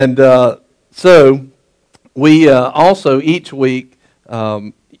And so we also each week,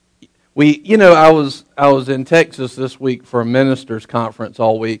 I was in Texas this week for a ministers' conference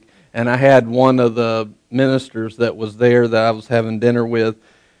all week, and I had one of the ministers that was there that I was having dinner with,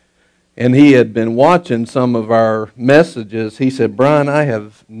 and he had been watching some of our messages. He said, "Brian, I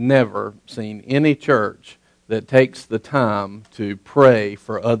have never seen any church that takes the time to pray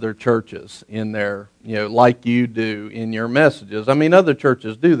for other churches in their, like you do in your messages. I mean, other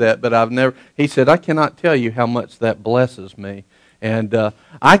churches do that, but I've never," he said, "I cannot tell you how much that blesses me. And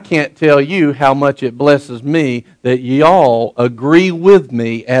I can't tell you how much it blesses me that y'all agree with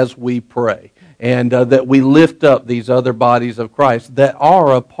me as we pray. And that we lift up these other bodies of Christ that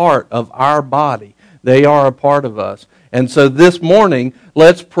are a part of our body. They are a part of us. And so this morning,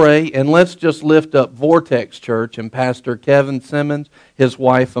 let's pray and let's just lift up Vortex Church and Pastor Kevin Simmons, his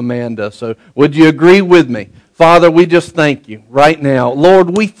wife Amanda. So would you agree with me? Father, we just thank you right now.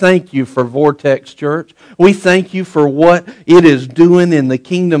 Lord, we thank you for Vortex Church. We thank you for what it is doing in the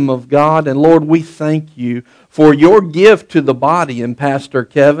kingdom of God. And Lord, we thank you for your gift to the body in Pastor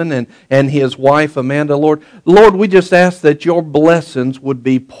Kevin and his wife Amanda, Lord. Lord, we just ask that your blessings would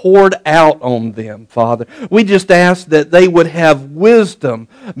be poured out on them, Father. We just ask that they would have wisdom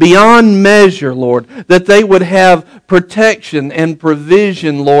beyond measure, Lord. That they would have protection and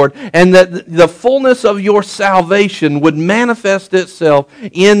provision, Lord. And that the fullness of your salvation would manifest itself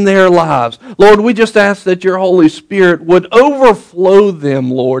in their lives. Lord, we just ask that your Holy Spirit would overflow them,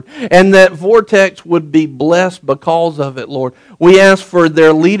 Lord. And that Vortex would be blessed because of it, Lord. We ask for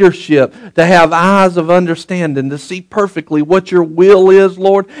their leadership to have eyes of understanding, to see perfectly what your will is,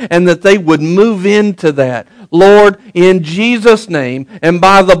 Lord, and that they would move into that. Lord, in Jesus' name and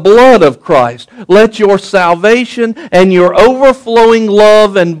by the blood of Christ, let your salvation and your overflowing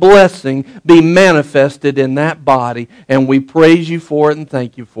love and blessing be manifested in that body. And we praise you for it and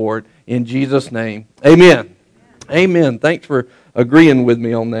thank you for it. In Jesus' name, amen. Amen. Thanks for agreeing with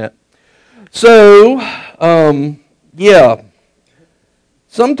me on that. So,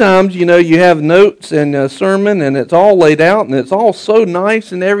 sometimes, you have notes and a sermon and it's all laid out and it's all so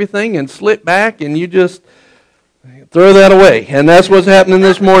nice and everything and slip back and you just throw that away. And that's what's happening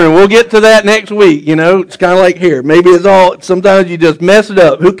this morning. We'll get to that next week, It's kind of like here. Maybe sometimes you just mess it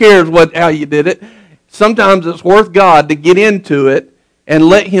up. Who cares how you did it? Sometimes it's worth God to get into it and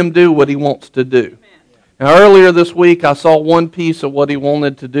let Him do what He wants to do. Now, earlier this week, I saw one piece of what He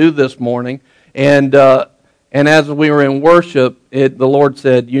wanted to do this morning, and as we were in worship, the Lord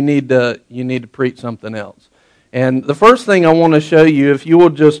said, "You need to preach something else." And the first thing I want to show you, if you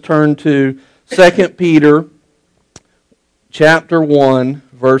will just turn to 2 Peter, chapter 1,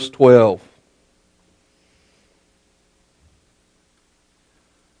 verse 12.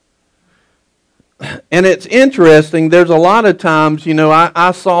 And it's interesting. There's a lot of times,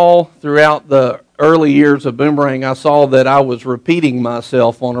 I saw throughout the early years of Boomerang, I saw that I was repeating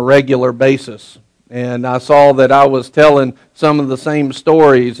myself on a regular basis. And I saw that I was telling some of the same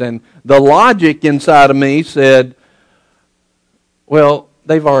stories. And the logic inside of me said, well,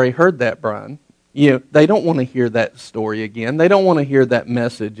 they've already heard that, Brian. They don't want to hear that story again. They don't want to hear that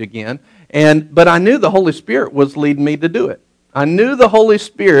message again. But I knew the Holy Spirit was leading me to do it. I knew the Holy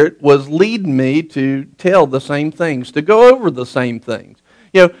Spirit was leading me to tell the same things, to go over the same things.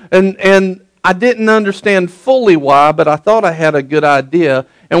 And I didn't understand fully why, but I thought I had a good idea.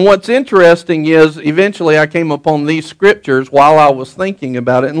 And what's interesting is, eventually I came upon these scriptures while I was thinking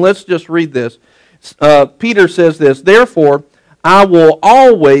about it. And let's just read this. Peter says this, "Therefore, I will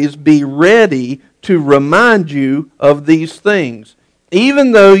always be ready to remind you of these things,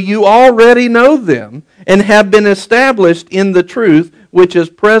 even though you already know them and have been established in the truth which is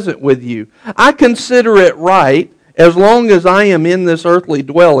present with you. I consider it right, as long as I am in this earthly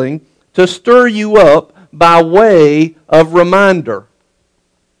dwelling, to stir you up by way of reminder,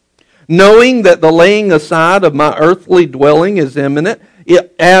 knowing that the laying aside of my earthly dwelling is imminent,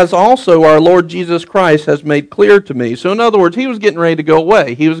 as also our Lord Jesus Christ has made clear to me." So in other words, he was getting ready to go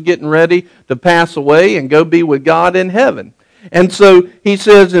away. He was getting ready to pass away and go be with God in heaven. And so he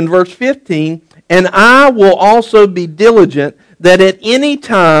says in verse 15, "And I will also be diligent that at any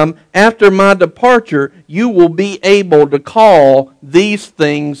time after my departure you will be able to call these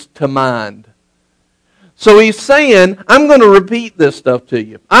things to mind." So he's saying, I'm going to repeat this stuff to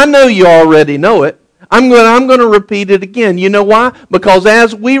you. I know you already know it. I'm going to repeat it again. You know why? Because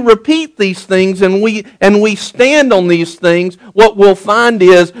as we repeat these things and we stand on these things, what we'll find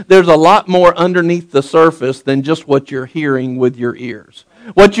is there's a lot more underneath the surface than just what you're hearing with your ears.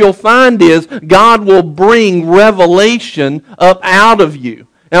 What you'll find is God will bring revelation up out of you.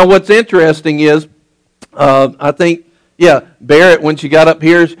 Now what's interesting is, I think Yeah, Barrett, when she got up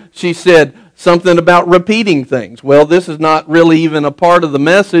here, she said something about repeating things. Well, this is not really even a part of the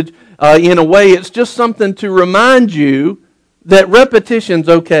message. In a way, it's just something to remind you that repetition's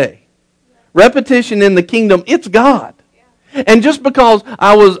okay. Repetition in the kingdom, it's God. And just because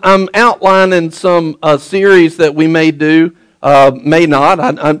I'm outlining some series that we may do, may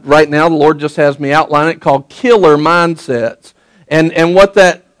not. Right now, the Lord just has me outline it, called Killer Mindsets. And what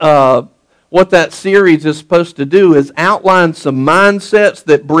that series is supposed to do is outline some mindsets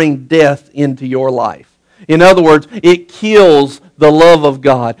that bring death into your life. In other words, it kills the love of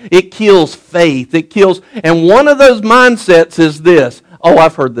God. It kills faith. And one of those mindsets is this. Oh,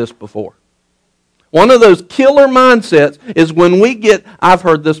 I've heard this before. One of those killer mindsets is when we get, I've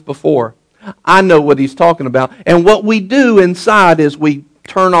heard this before. I know what he's talking about. And what we do inside is we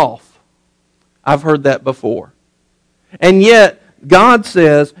turn off. I've heard that before. And yet, God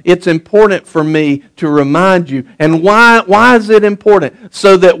says it's important for me to remind you. And why is it important?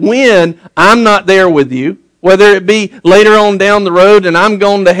 So that when I'm not there with you, whether it be later on down the road and I'm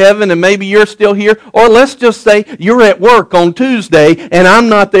going to heaven and maybe you're still here, or let's just say you're at work on Tuesday and I'm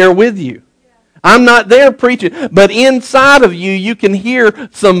not there with you. I'm not there preaching, but inside of you, you can hear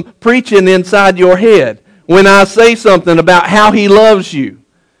some preaching inside your head when I say something about how He loves you.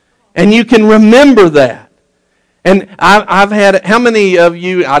 And you can remember that. And I've had it. How many of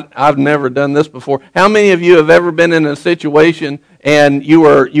you, I've never done this before, how many of you have ever been in a situation and you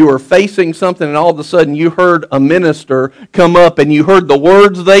were facing something and all of a sudden you heard a minister come up and you heard the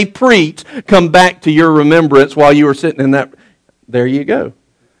words they preached come back to your remembrance while you were sitting in that? There you go.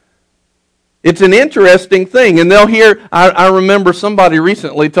 It's an interesting thing. And they'll hear, I remember somebody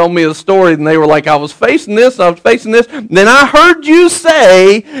recently told me a story and they were like, I was facing this, then I heard you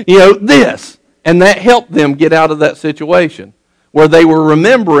say, this. And that helped them get out of that situation where they were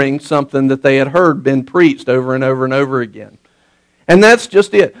remembering something that they had heard been preached over and over and over again. And that's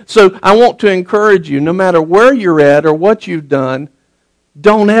just it. So I want to encourage you, no matter where you're at or what you've done,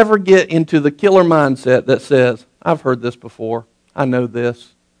 don't ever get into the killer mindset that says, I've heard this before, I know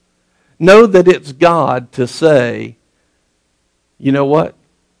this. Know that it's God to say, you know what?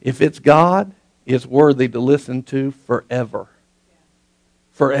 If it's God, it's worthy to listen to forever.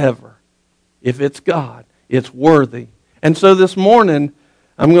 Forever. If it's God, it's worthy. And so this morning,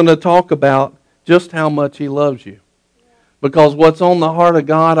 I'm going to talk about just how much He loves you. Because what's on the heart of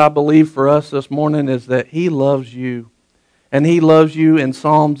God, I believe, for us this morning is that He loves you. And He loves you. In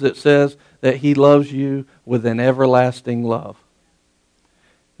Psalms it says that He loves you with an everlasting love.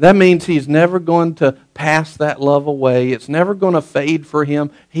 That means He's never going to pass that love away. It's never going to fade for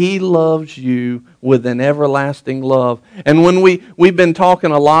Him. He loves you with an everlasting love. And when we've been talking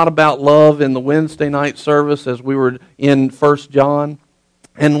a lot about love in the Wednesday night service as we were in 1 John.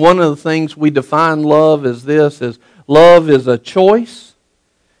 And one of the things we define love as this is love is a choice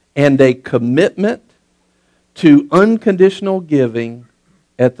and a commitment to unconditional giving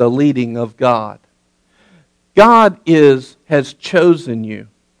at the leading of God. God has chosen you.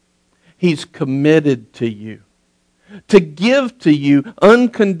 He's committed to you. To give to you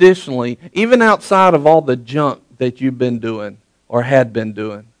unconditionally, even outside of all the junk that you've been doing or had been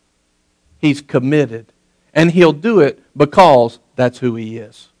doing. He's committed. And He'll do it because that's who He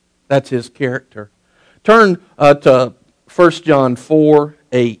is. That's His character. Turn to 1 John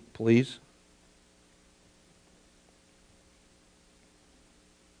 4:8, please.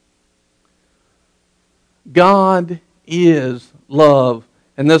 God is love.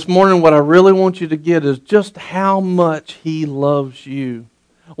 And this morning what I really want you to get is just how much He loves you.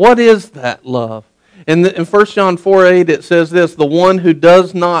 What is that love? In 1 John 4:8 it says this, the one who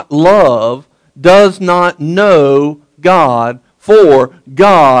does not love does not know God, for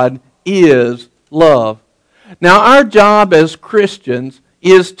God is love. Now our job as Christians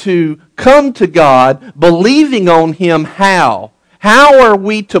is to come to God believing on Him how? How are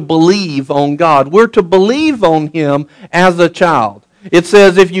we to believe on God? We're to believe on Him as a child. It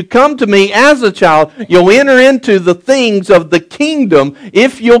says, if you come to me as a child, you'll enter into the things of the kingdom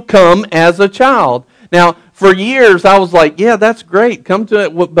if you'll come as a child. Now, for years, I was like, yeah, that's great. Come to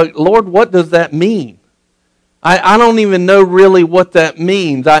it. But Lord, what does that mean? I don't even know really what that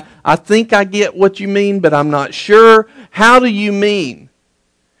means. I think I get what you mean, but I'm not sure. How do you mean?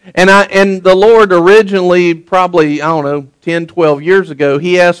 And the Lord originally, probably, 10, 12 years ago,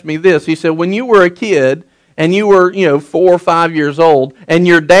 He asked me this. He said, when you were a kid, and you were, 4 or 5 years old, and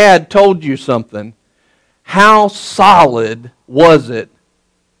your dad told you something, how solid was it,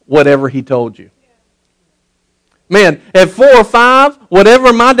 whatever he told you? Man, at 4 or 5,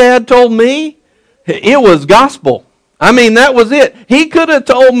 whatever my dad told me, it was gospel. I mean, that was it. He could have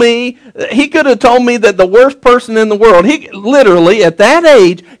told me that the worst person in the world, he literally at that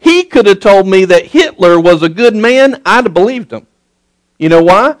age, he could have told me that Hitler was a good man. I'd have believed him. You know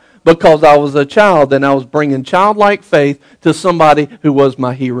why? Because I was a child and I was bringing childlike faith to somebody who was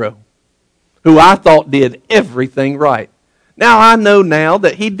my hero, who I thought did everything right. Now I know now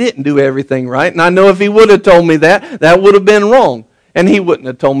that he didn't do everything right, and I know if he would have told me that, that would have been wrong. And he wouldn't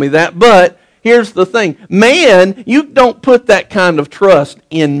have told me that, but here's the thing. Man, you don't put that kind of trust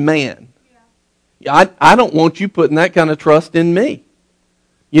in man. I don't want you putting that kind of trust in me.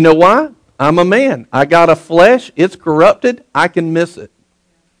 You know why? I'm a man. I got a flesh. It's corrupted. I can miss it.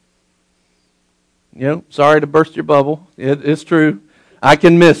 You know, sorry to burst your bubble. It's true. I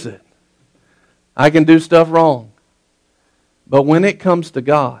can miss it. I can do stuff wrong. But when it comes to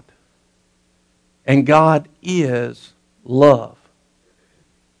God, and God is love,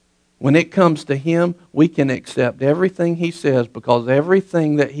 when it comes to Him, we can accept everything He says, because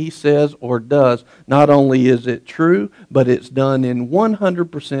everything that He says or does, not only is it true, but it's done in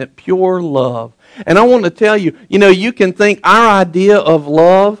 100% pure love. And I want to tell you, you can think our idea of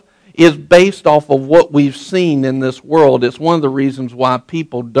love is based off of what we've seen in this world. It's one of the reasons why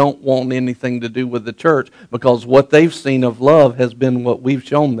people don't want anything to do with the church, because what they've seen of love has been what we've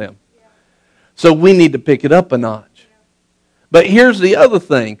shown them. So we need to pick it up a notch. But here's the other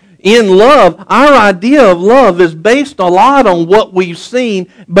thing. In love, our idea of love is based a lot on what we've seen,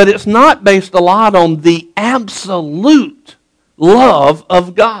 but it's not based a lot on the absolute love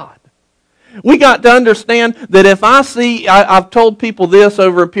of God. We got to understand that if I've told people this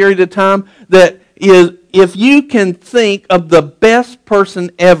over a period of time, that if you can think of the best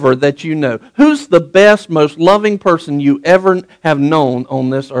person ever that you know, who's the best, most loving person you ever have known on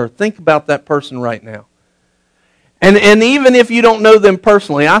this earth? Think about that person right now. And even if you don't know them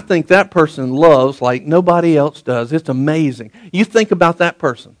personally, I think that person loves like nobody else does. It's amazing. You think about that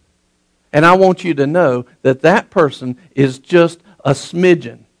person. And I want you to know that that person is just a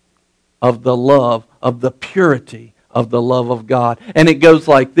smidgen of the love, of the purity of the love of God. And it goes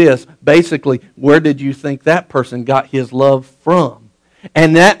like this. Basically, where did you think that person got his love from?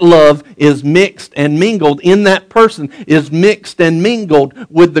 And that love is mixed and mingled in that person, is mixed and mingled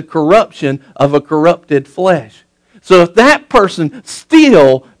with the corruption of a corrupted flesh. So if that person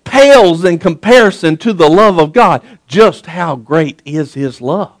still pales in comparison to the love of God, just how great is His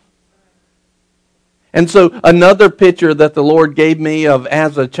love? And so another picture that the Lord gave me of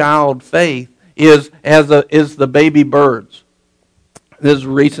as a child faith is the baby birds. This is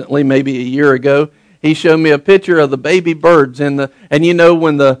recently, maybe a year ago. He showed me a picture of the baby birds when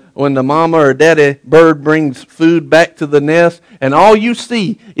the mama or daddy bird brings food back to the nest, and all you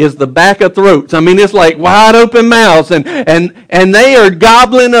see is the back of throats. I mean, it's like wide open mouths, and they are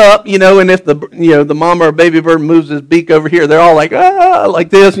gobbling up, and if the mama or baby bird moves his beak over here, they're all like like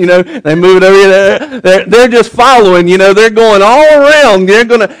this, they move it over here. They're just following, they're going all around.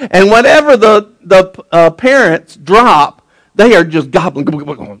 And whatever the parents drop, they are just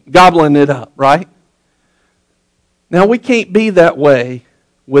gobbling it up, right? Now, we can't be that way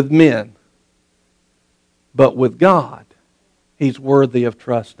with men, but with God, He's worthy of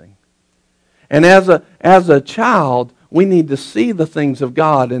trusting. And as a child, we need to see the things of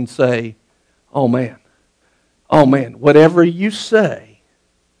God and say, oh man, whatever you say,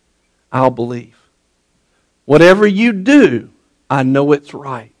 I'll believe. Whatever you do, I know it's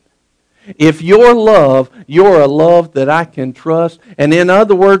right. If you're a love that I can trust. And in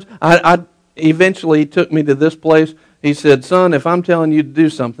other words, I eventually he took me to this place. He said, son, if I'm telling you to do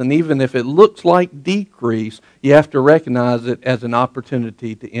something, even if it looks like decrease, you have to recognize it as an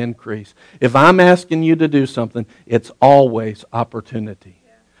opportunity to increase. If I'm asking you to do something, it's always opportunity.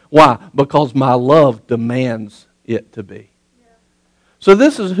 Yeah. Why? Because my love demands it to be. Yeah. So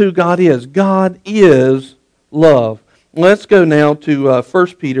this is who God is. God is love. Let's go now to 1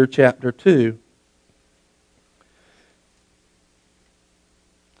 Peter chapter 2.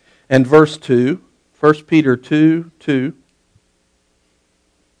 And verse 2, 1 Peter 2:2.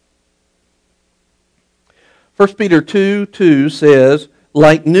 1 Peter 2:2 says,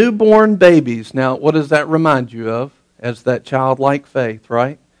 like newborn babies. Now, what does that remind you of? As that childlike faith,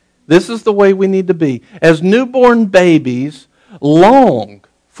 right? This is the way we need to be. As newborn babies, long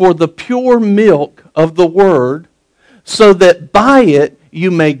for the pure milk of the Word, so that by it you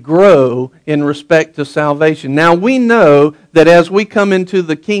may grow in respect to salvation. Now we know that as we come into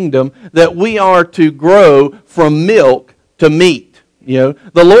the kingdom, that we are to grow from milk to meat. The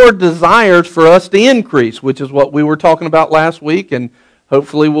Lord desires for us to increase, which is what we were talking about last week, and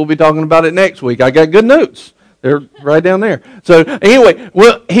hopefully we'll be talking about it next week. I got good notes. They're right down there. So anyway,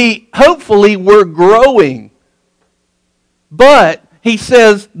 hopefully we're growing But he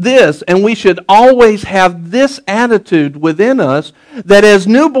says this, and we should always have this attitude within us, that as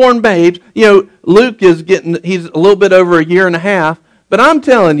newborn babes, Luke he's a little bit over a year and a half, but I'm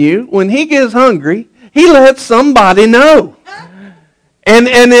telling you, when he gets hungry, he lets somebody know. And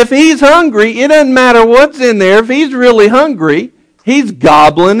if he's hungry, it doesn't matter what's in there. If he's really hungry, he's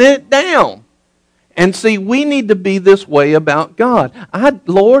gobbling it down. And see, we need to be this way about God.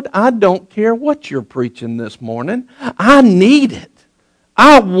 Lord, I don't care what you're preaching this morning. I need it.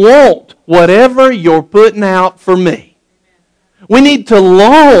 I want whatever you're putting out for me. We need to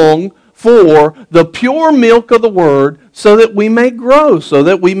long for the pure milk of the Word so that we may grow, so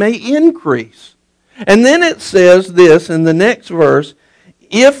that we may increase. And then it says this in the next verse,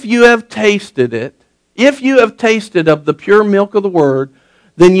 if you have tasted it, if you have tasted of the pure milk of the Word,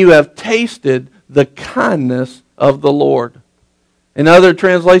 then you have tasted the kindness of the Lord. In other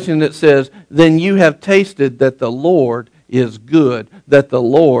translation it says, then you have tasted that the Lord is good, that the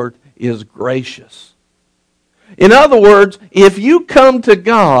Lord is gracious. In other words, if you come to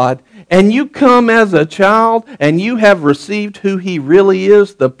God and you come as a child and you have received who He really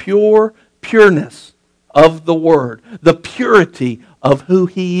is, the pureness of the Word, the purity of who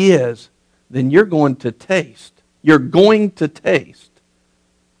He is, then you're going to taste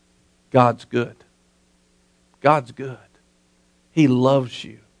God's good. God's good. He loves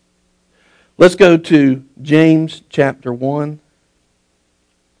you. Let's go to James chapter 1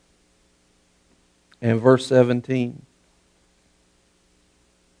 and verse 17.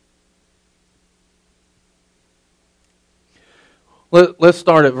 Let's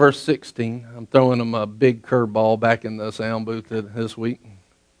start at verse 16. I'm throwing them a big curveball back in the sound booth this week.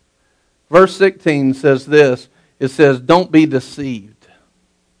 Verse 16 says this. It says, don't be deceived.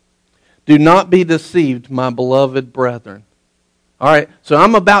 Do not be deceived, my beloved brethren. All right, so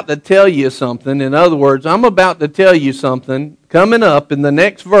I'm about to tell you something. In other words, I'm about to tell you something coming up in the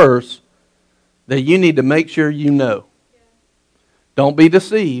next verse that you need to make sure you know. Don't be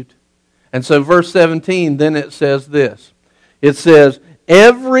deceived. And so verse 17, then it says this. It says,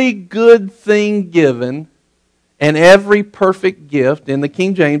 every good thing given and every perfect gift, in the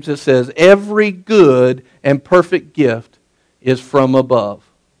King James it says, every good and perfect gift is from above.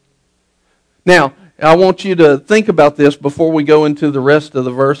 Now, I want you to think about this before we go into the rest of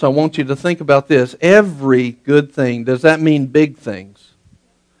the verse. I want you to think about this. Every good thing, does that mean big things?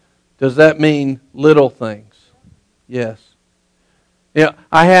 Does that mean little things? Yes. Yeah,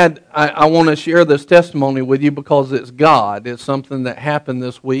 I want to share this testimony with you because it's God. It's something that happened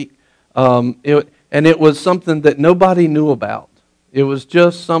this week. And it was something that nobody knew about. It was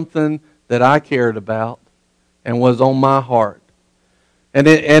just something that I cared about and was on my heart. And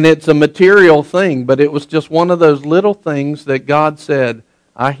it's a material thing, but it was just one of those little things that God said,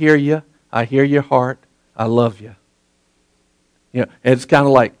 I hear you, I hear your heart, I love you. And it's kind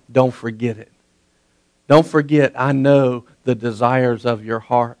of like, don't forget it. Don't forget, I know the desires of your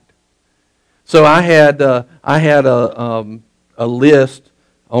heart. So I had a list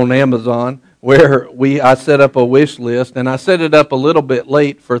on Amazon where I set up a wish list, and I set it up a little bit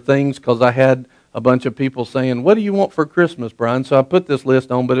late for things because I had a bunch of people saying, what do you want for Christmas, Brian? So I put this list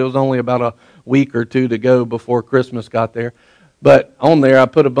on, but it was only about a week or two to go before Christmas got there. But on there, I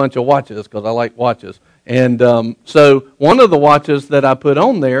put a bunch of watches because I like watches. And so one of the watches that I put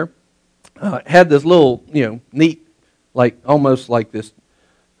on there had this little, neat, like almost like this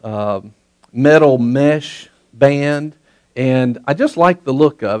metal mesh band. And I just liked the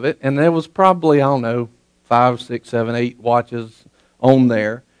look of it. And there was probably, 5, 6, 7, 8 watches on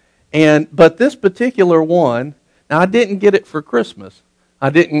there. But this particular one, now I didn't get it for Christmas. I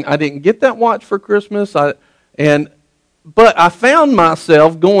didn't get that watch for Christmas. But I found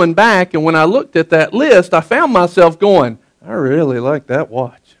myself going back, and when I looked at that list, I found myself going, I really like that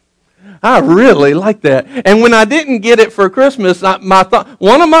watch. I really like that. And when I didn't get it for Christmas,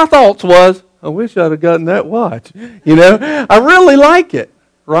 one of my thoughts was, I wish I'd have gotten that watch. I really like it,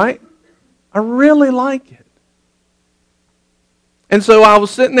 right? I really like it. And so I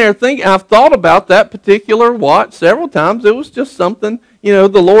was sitting there thinking, I've thought about that particular watch several times. It was just something,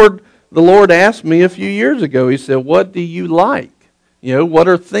 the Lord asked me a few years ago. He said, what do you like? What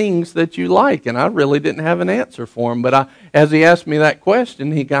are things that you like? And I really didn't have an answer for him. But as he asked me that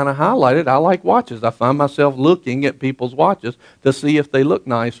question, he kind of highlighted, I like watches. I find myself looking at people's watches to see if they look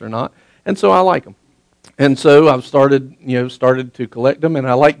nice or not. And so I like them. And so I've started to collect them, and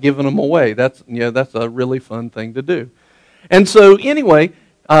I like giving them away. That's a really fun thing to do. And so anyway,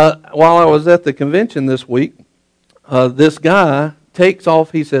 while I was at the convention this week, this guy takes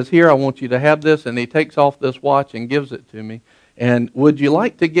off, he says, here, I want you to have this, and he takes off this watch and gives it to me. And would you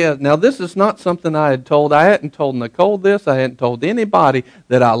like to guess? Now, this is not something I had told. I hadn't told Nicole this. I hadn't told anybody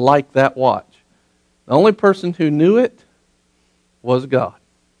that I liked that watch. The only person who knew it was God.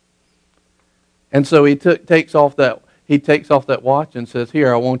 And so he takes off that watch and says,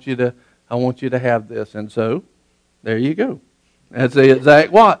 "Here, I want you to have this." And so, there you go. That's the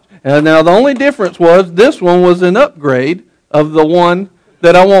exact watch. And now the only difference was this one was an upgrade of the one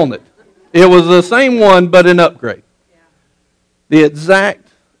that I wanted. It was the same one, but an upgrade. The exact.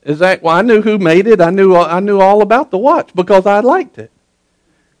 Well, I knew who made it. I knew all about the watch because I liked it.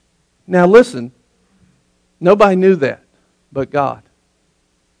 Now listen, nobody knew that but God.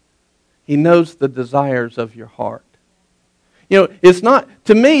 He knows the desires of your heart. You know, it's not,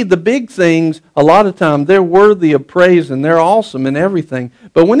 to me, the big things, a lot of times, they're worthy of praise and they're awesome and everything.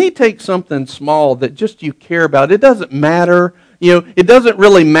 But when He takes something small that just you care about, it doesn't matter. You know, it doesn't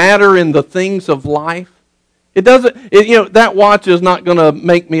really matter in the things of life. That watch is not going to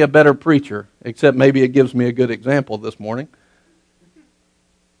make me a better preacher, except maybe it gives me a good example this morning.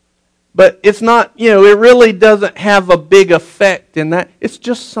 But it's not, it really doesn't have a big effect in that. It's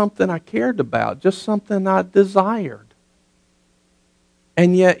just something I cared about, just something I desired.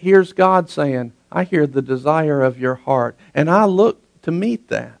 And yet here's God saying, I hear the desire of your heart, and I look to meet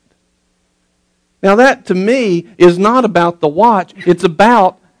that. Now that to me is not about the watch. It's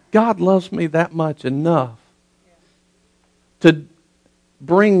about God loves me that much enough to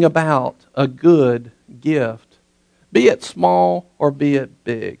bring about a good gift, be it small or be it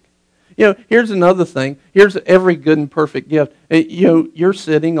big. Here's another thing. Here's every good and perfect gift. You're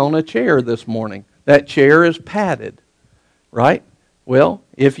sitting on a chair this morning. That chair is padded, right? Well,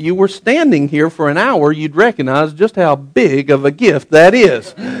 if you were standing here for an hour, you'd recognize just how big of a gift that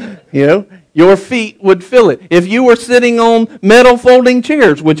is. Your feet would fill it. If you were sitting on metal folding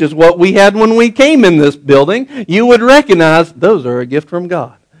chairs, which is what we had when we came in this building, you would recognize those are a gift from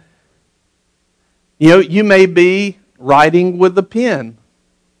God. You may be writing with a pen.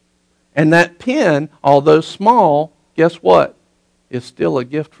 And that pen, although small, guess what? It's still a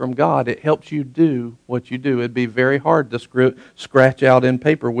gift from God. It helps you do what you do. It'd be very hard to scratch out in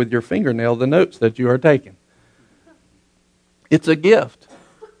paper with your fingernail the notes that you are taking. It's a gift.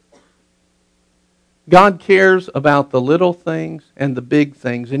 God cares about the little things and the big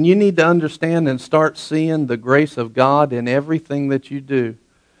things. And you need to understand and start seeing the grace of God in everything that you do.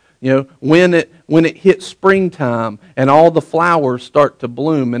 When it hits springtime and all the flowers start to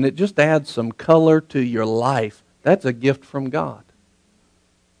bloom and it just adds some color to your life, that's a gift from God.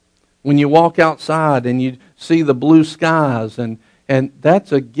 When you walk outside and you see the blue skies, and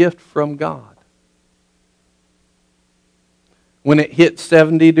that's a gift from God. When it hits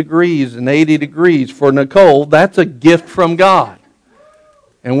 70 degrees and 80 degrees for Nicole, that's a gift from God.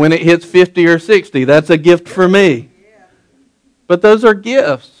 And when it hits 50 or 60, that's a gift for me. But those are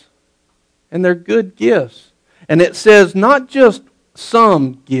gifts. And they're good gifts. And it says not just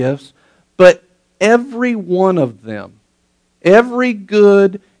some gifts, but every one of them. Every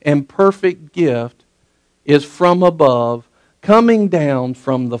good and perfect gift is from above, coming down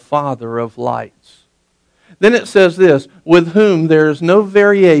from the Father of lights. Then it says this, with whom there is no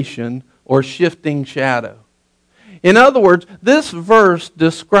variation or shifting shadow. In other words, this verse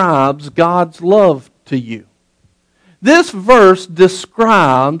describes God's love to you. This verse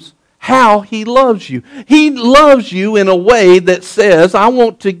describes how He loves you. He loves you in a way that says, I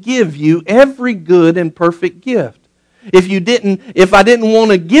want to give you every good and perfect gift. If I didn't want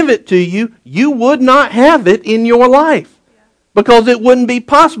to give it to you, you would not have it in your life. Because it wouldn't be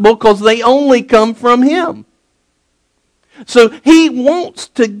possible, because they only come from Him. So He wants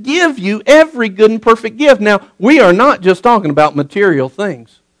to give you every good and perfect gift. Now, we are not just talking about material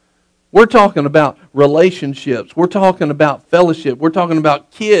things. We're talking about relationships. We're talking about fellowship. We're talking about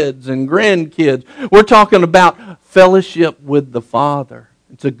kids and grandkids. We're talking about fellowship with the Father.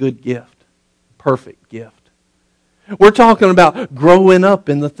 It's a good gift. Perfect gift. We're talking about growing up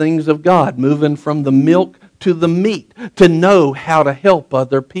in the things of God, moving from the milk to the meat, to know how to help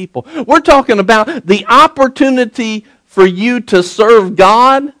other people. We're talking about the opportunity for you to serve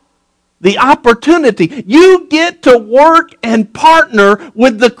God. The opportunity. You get to work and partner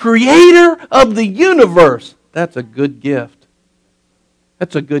with the Creator of the universe. That's a good gift.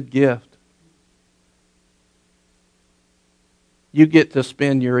 That's a good gift. You get to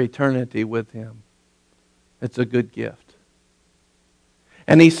spend your eternity with Him. It's a good gift.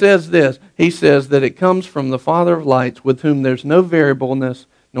 And He says this. He says that it comes from the Father of lights, with whom there's no variableness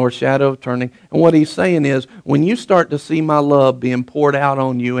nor shadow of turning. And what He's saying is, when you start to see my love being poured out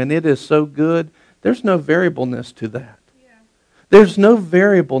on you, and it is so good, there's no variableness to that. Yeah. There's no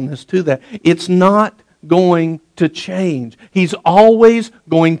variableness to that. It's not going to change. He's always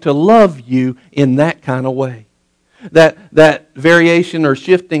going to love you in that kind of way. That variation or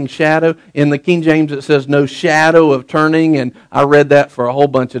shifting shadow, in the King James it says no shadow of turning, and I read that for a whole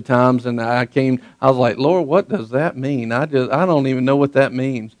bunch of times, and I was like, Lord, what does that mean? I don't even know what that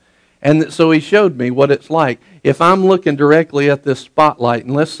means. And so he showed me what it's like. If I'm looking directly at this spotlight,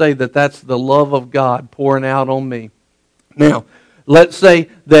 and let's say that that's the love of God pouring out on me. Now, let's say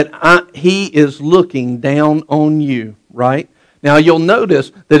that he is looking down on you, right? Now, you'll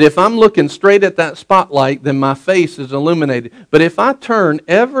notice that if I'm looking straight at that spotlight, then my face is illuminated. But if I turn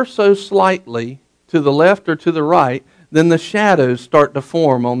ever so slightly to the left or to the right, then the shadows start to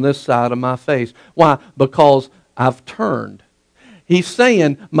form on this side of my face. Why? Because I've turned. He's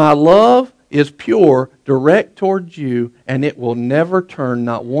saying, my love is pure, direct towards you, and it will never turn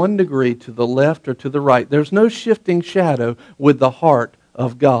not 1 degree to the left or to the right. There's no shifting shadow with the heart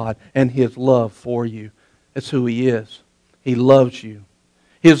of God and His love for you. That's who He is. He loves you.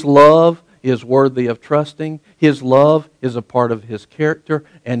 His love is worthy of trusting. His love is a part of His character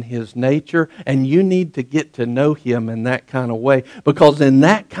and His nature. And you need to get to know Him in that kind of way. Because in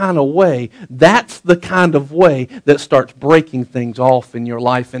that kind of way, that's the kind of way that starts breaking things off in your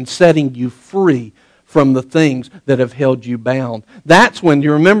life and setting you free from the things that have held you bound. That's when,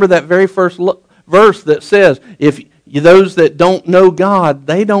 you remember that very first verse that says, if those that don't know God,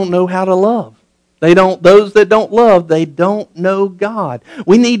 they don't know how to love. Those that don't love, they don't know God.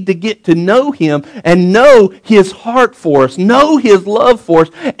 We need to get to know Him and know His heart for us, know His love for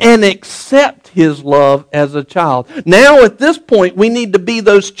us, and accept His love as a child. Now at this point, we need to be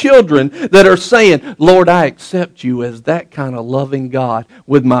those children that are saying, Lord, I accept you as that kind of loving God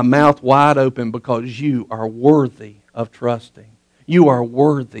with my mouth wide open because you are worthy of trusting. You are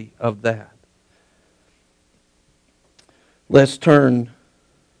worthy of that. Let's turn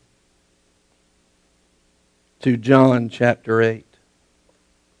to John chapter 8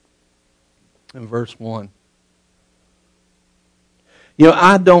 and verse 1.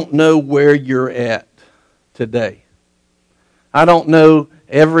 I don't know where you're at today. I don't know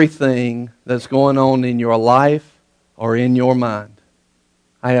everything that's going on in your life or in your mind.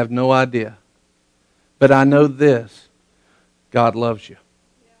 I have no idea. But I know this: God loves you.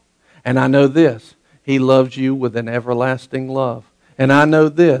 And I know this: He loves you with an everlasting love. And I know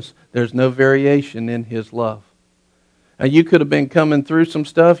this: there's no variation in His love. Now, you could have been coming through some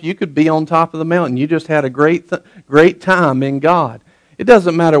stuff. You could be on top of the mountain. You just had a great time in God. It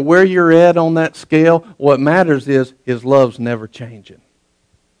doesn't matter where you're at on that scale. What matters is His love's never changing.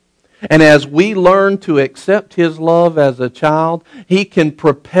 And as we learn to accept His love as a child, He can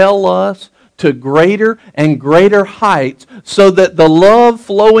propel us to greater and greater heights so that the love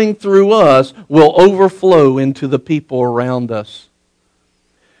flowing through us will overflow into the people around us.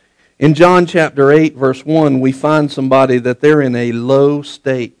 In John chapter 8, verse 1, we find somebody that they're in a low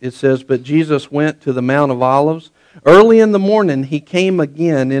state. It says, but Jesus went to the Mount of Olives. Early in the morning, He came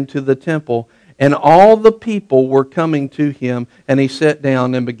again into the temple, and all the people were coming to Him, and He sat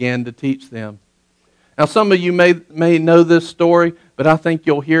down and began to teach them. Now, some of you may know this story, but I think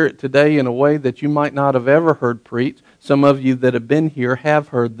you'll hear it today in a way that you might not have ever heard preached. Some of you that have been here have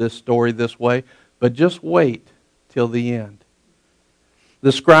heard this story this way, but just wait till the end.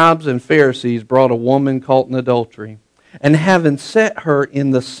 The scribes and Pharisees brought a woman caught in adultery, and having set her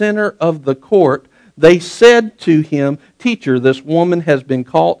in the center of the court, they said to Him, Teacher, this woman has been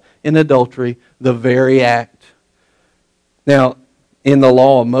caught in adultery, the very act. Now, in the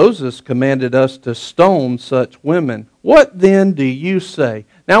law of Moses commanded us to stone such women. What then do you say?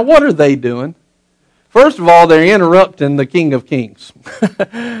 Now, what are they doing? First of all, they're interrupting the King of Kings.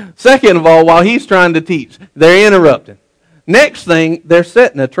 Second of all, while He's trying to teach, they're interrupting. Next thing, they're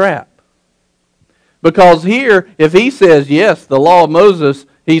setting a trap. Because here, if He says, yes, the law of Moses,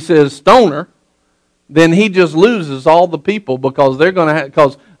 He says stone her, then He just loses all the people because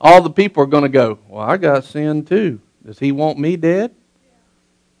because all the people are going to go, well, I got sin too. Does He want me dead?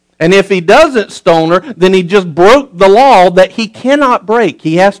 And if He doesn't stone her, then He just broke the law that He cannot break.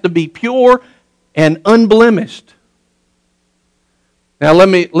 He has to be pure and unblemished. Now let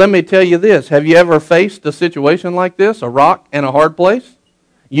me tell you this. Have you ever faced a situation like this? A rock and a hard place?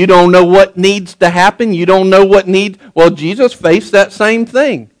 You don't know what needs to happen. You don't know what needs. Well, Jesus faced that same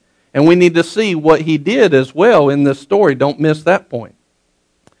thing. And we need to see what He did as well in this story. Don't miss that point.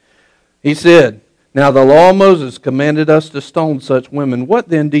 He said, now the law of Moses commanded us to stone such women. What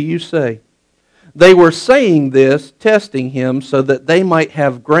then do you say? They were saying this, testing Him, so that they might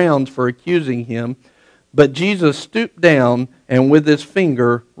have grounds for accusing Him. But Jesus stooped down and with His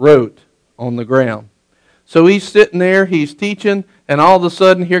finger wrote on the ground. So He's sitting there, He's teaching, And all of a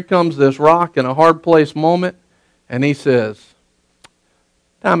sudden, here comes this rock in a hard place moment, and he says,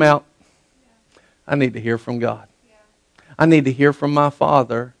 time out. I need to hear from God. I need to hear from my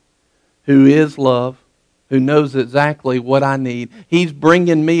Father, who is love, who knows exactly what I need. He's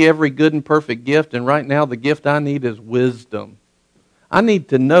bringing me every good and perfect gift, and right now the gift I need is wisdom. I need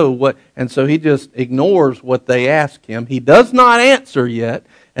to know what, and so he just ignores what they ask him. He does not answer yet,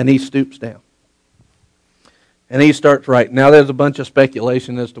 and he stoops down. And he starts writing. Now there's a bunch of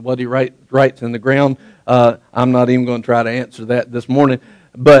speculation as to what he writes in the ground. I'm not even going to try to answer that this morning.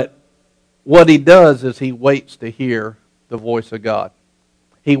 But what he does is he waits to hear the voice of God.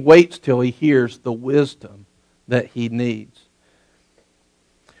 He waits till he hears the wisdom that he needs.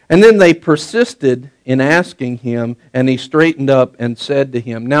 And then they persisted in asking him, and he straightened up and said to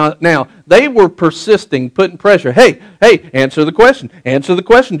him. Now they were persisting, putting pressure. Hey, answer the question. Answer the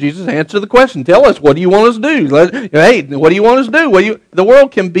question, Jesus. Answer the question. Tell us, what do you want us to do? Hey, what do you want us to do? The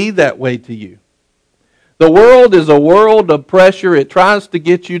world can be that way to you. The world is a world of pressure. It tries to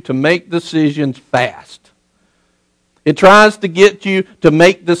get you to make decisions fast. It tries to get you to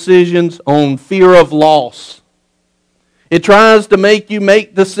make decisions on fear of loss. It tries to make you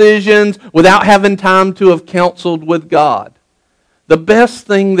make decisions without having time to have counseled with God. The best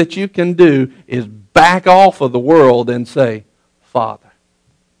thing that you can do is back off of the world and say, Father,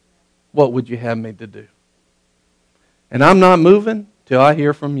 what would you have me to do? And I'm not moving till I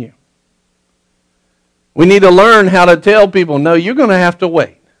hear from you. We need to learn how to tell people, no, you're going to have to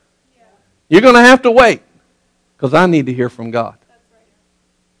wait. You're going to have to wait. Because I need to hear from God.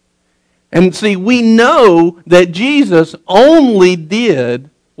 And see, we know that Jesus only did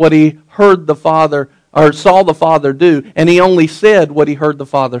what he heard the Father, or saw the Father do, and he only said what he heard the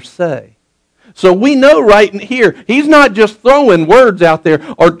Father say. So we know right here, he's not just throwing words out there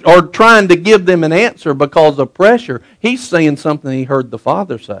or trying to give them an answer because of pressure. He's saying something he heard the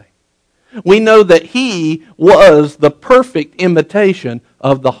Father say. We know that he was the perfect imitation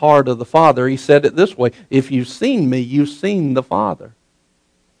of the heart of the Father. He said it this way, if you've seen me, you've seen the Father.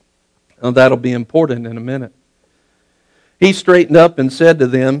 Now that'll be important in a minute. He straightened up and said to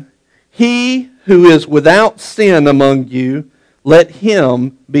them, he who is without sin among you, let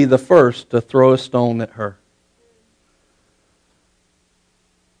him be the first to throw a stone at her.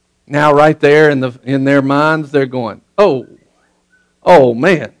 Now right there in their minds, they're going, oh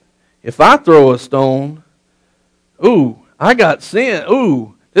man. If I throw a stone, I got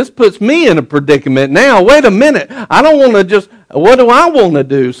sin. This puts me in a predicament now. Wait a minute. I don't want to just, what do I want to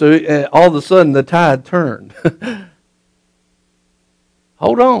do? So all of a sudden the tide turned.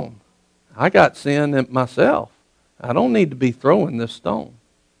 Hold on. I got sin in myself. I don't need to be throwing this stone.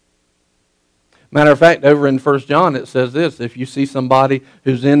 Matter of fact, over in 1 John it says this, if you see somebody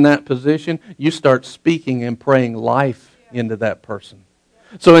who's in that position, you start speaking and praying life into that person.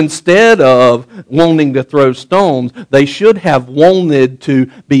 So instead of wanting to throw stones, they should have wanted to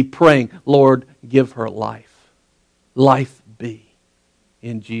be praying, Lord, give her life. Life be.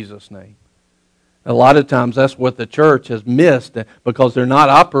 In Jesus' name. A lot of times that's what the church has missed because they're not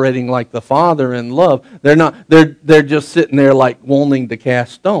operating like the Father in love. They're just sitting there like wanting to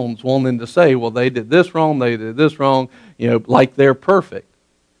cast stones, wanting to say, well, they did this wrong, like they're perfect.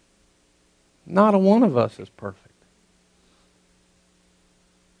 Not a one of us is perfect.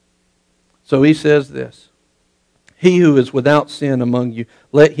 So he says this, he who is without sin among you,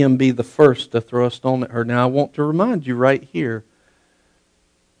 let him be the first to throw a stone at her. Now I want to remind you right here,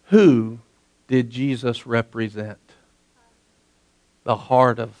 who did Jesus represent? The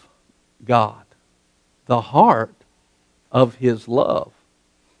heart of God. The heart of his love.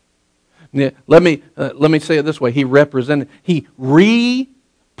 Now, let me say it this way. He represented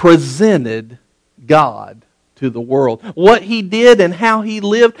God to the world. What he did and how he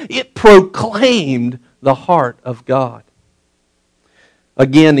lived, it proclaimed the heart of God.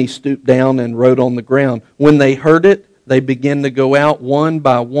 Again, he stooped down and wrote on the ground. When they heard it, they began to go out one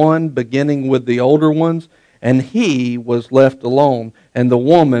by one, beginning with the older ones, and he was left alone, and the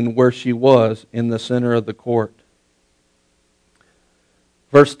woman where she was in the center of the court.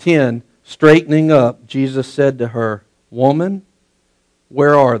 Verse 10, straightening up, Jesus said to her, woman,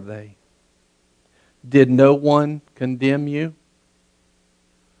 where are they? Did no one condemn you?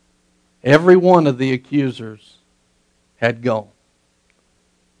 Every one of the accusers had gone.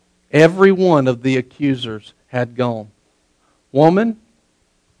 Every one of the accusers had gone. Woman,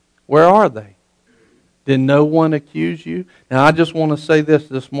 where are they? Did no one accuse you? Now I just want to say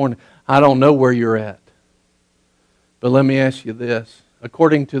this morning. I don't know where you're at. But let me ask you this.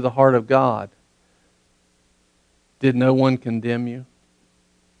 According to the heart of God, did no one condemn you?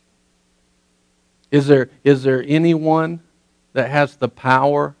 Is there anyone that has the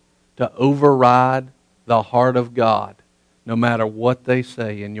power to override the heart of God, no matter what they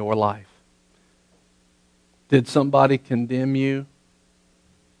say in your life? Did somebody condemn you?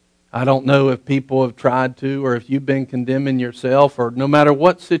 I don't know if people have tried to, or if you've been condemning yourself, or no matter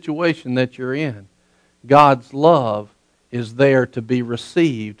what situation that you're in. God's love is there to be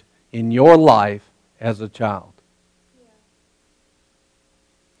received in your life as a child. Yeah.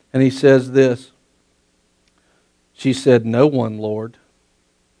 And he says this. She said, "No one, Lord.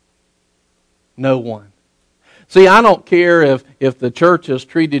 No one." See, I don't care if the church has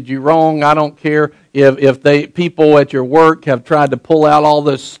treated you wrong. I don't care if people at your work have tried to pull out all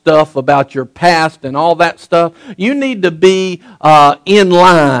this stuff about your past and all that stuff. You need to be in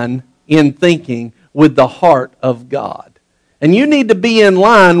line in thinking with the heart of God. And you need to be in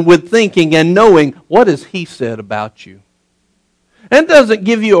line with thinking and knowing, what has He said about you? That doesn't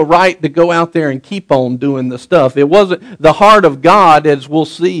give you a right to go out there and keep on doing the stuff. It wasn't the heart of God, as we'll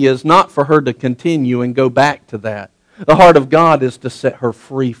see, is not for her to continue and go back to that. The heart of God is to set her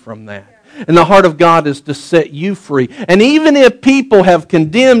free from that. And the heart of God is to set you free. And even if people have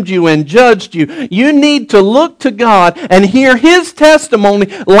condemned you and judged you, you need to look to God and hear His testimony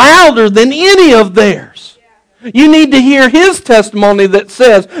louder than any of theirs. You need to hear His testimony that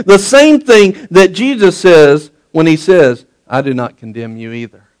says the same thing that Jesus says when He says, "I do not condemn you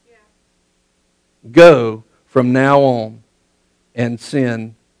either. Go from now on and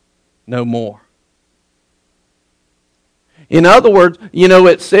sin no more." In other words,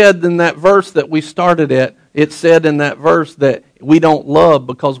 it said in that verse that we started at, it said in that verse that we don't love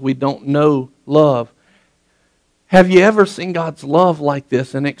because we don't know love. Have you ever seen God's love like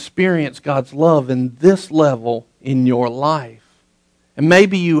this and experienced God's love in this level in your life? And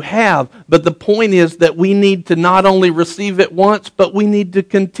maybe you have, but the point is that we need to not only receive it once, but we need to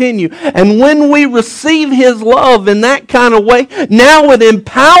continue. And when we receive His love in that kind of way, now it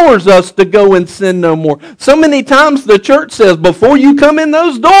empowers us to go and sin no more. So many times the church says, before you come in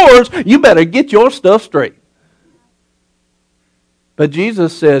those doors, you better get your stuff straight. But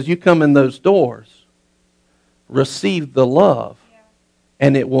Jesus says, you come in those doors, receive the love,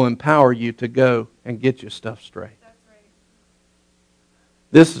 and it will empower you to go and get your stuff straight.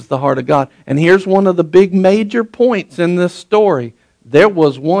 This is the heart of God. And here's one of the big major points in this story. There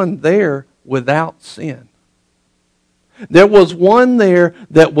was one there without sin. There was one there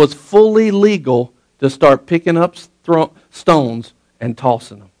that was fully legal to start picking up stones and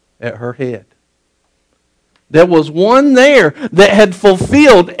tossing them at her head. There was one there that had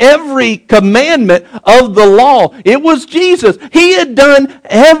fulfilled every commandment of the law. It was Jesus. He had done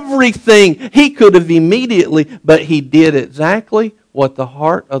everything he could have immediately, but He did exactly what the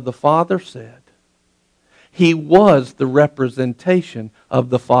heart of the Father said. He was the representation of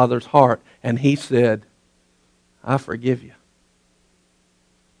the Father's heart. And He said, "I forgive you.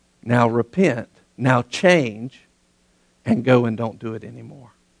 Now repent, now change, and go and don't do it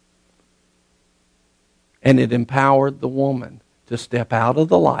anymore." And it empowered the woman to step out of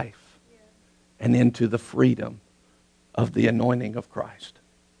the life and into the freedom of the anointing of Christ.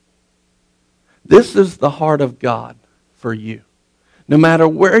 This is the heart of God for you. No matter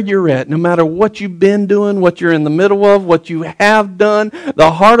where you're at, no matter what you've been doing, what you're in the middle of, what you have done,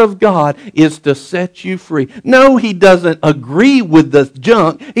 the heart of God is to set you free. No, He doesn't agree with the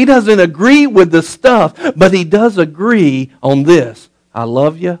junk. He doesn't agree with the stuff, but He does agree on this. I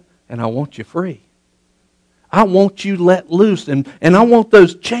love you and I want you free. I want you let loose and I want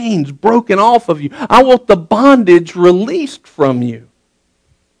those chains broken off of you. I want the bondage released from you.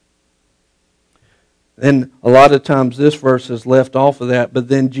 And a lot of times this verse is left off of that. But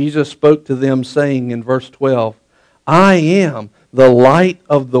then Jesus spoke to them saying in verse 12, "I am the light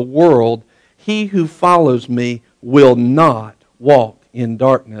of the world. He who follows me will not walk in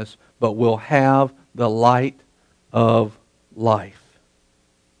darkness, but will have the light of life."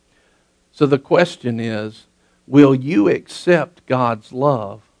 So the question is, will you accept God's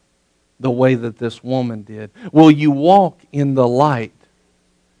love the way that this woman did? Will you walk in the light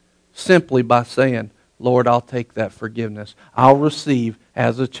simply by saying, "Lord, I'll take that forgiveness. I'll receive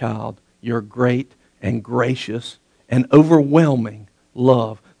as a child your great and gracious and overwhelming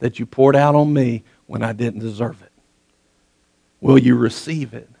love that you poured out on me when I didn't deserve it"? Will you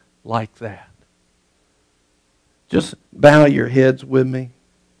receive it like that? Just bow your heads with me.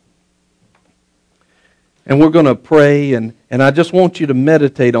 And we're going to pray, and I just want you to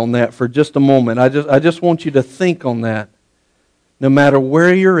meditate on that for just a moment. I just want you to think on that. No matter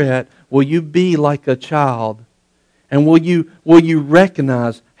where you're at, will you be like a child? And will you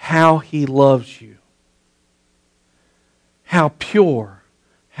recognize how He loves you? How pure,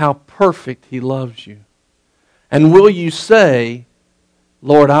 how perfect He loves you. And will you say,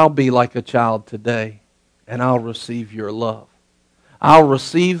 Lord, I'll be like a child today, and I'll receive your love. I'll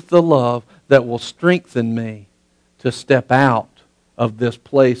receive the love that will strengthen me to step out of this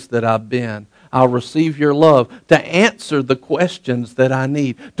place that I've been. I'll receive your love to answer the questions that I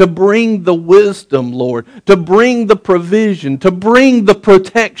need, to bring the wisdom, Lord, to bring the provision, to bring the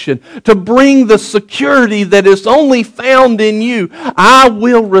protection, to bring the security that is only found in you. I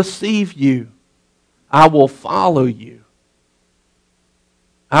will receive you. I will follow you.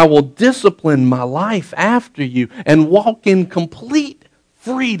 I will discipline my life after you and walk in complete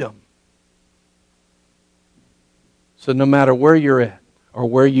freedom. So no matter where you're at or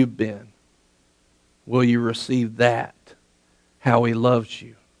where you've been, will you receive that, how He loves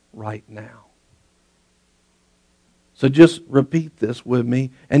you right now? So just repeat this with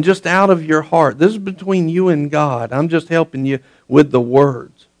me, and just out of your heart. This is between you and God. I'm just helping you with the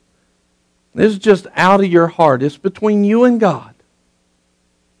words. This is just out of your heart. It's between you and God.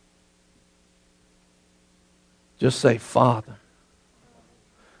 Just say, Father,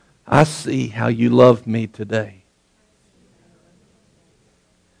 I see how you love me today.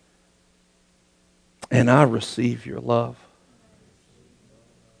 And I receive your love.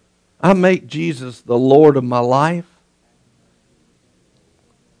 I make Jesus the Lord of my life.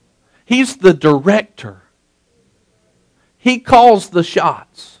 He's the director. He calls the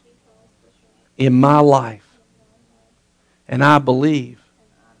shots in my life. And I believe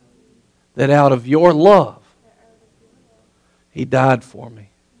that out of your love, He died for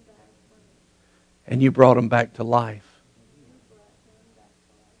me. And you brought Him back to life.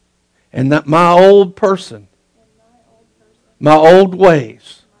 And that my old person, my old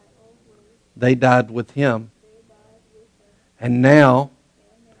ways, they died with Him. And now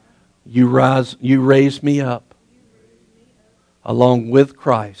you raise me up along with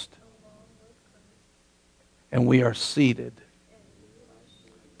Christ. And we are seated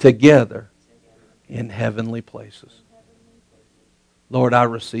together in heavenly places. Lord, I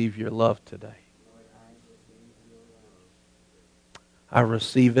receive your love today. I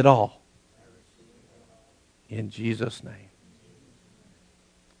receive it all. In Jesus' name.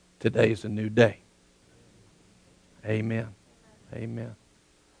 Today's a new day. Amen. Amen.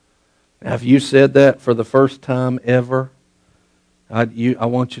 Now, if you said that for the first time ever, I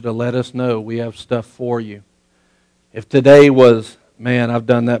want you to let us know. We have stuff for you. If today was, man, I've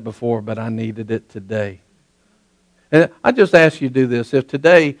done that before, but I needed it today. And I just ask you to do this. If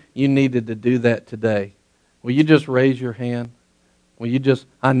today you needed to do that today, will you just raise your hand? Will you just,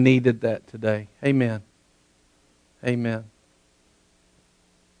 I needed that today. Amen. Amen.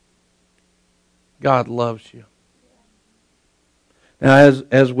 God loves you. Now,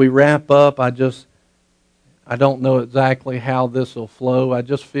 as we wrap up, I don't know exactly how this will flow. I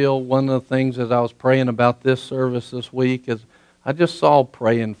just feel one of the things as I was praying about this service this week is I just saw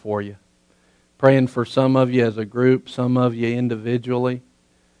praying for you. Praying for some of you as a group, some of you individually.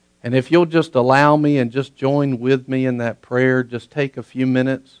 And if you'll just allow me and just join with me in that prayer, just take a few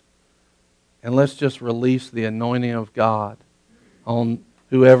minutes and let's just release the anointing of God on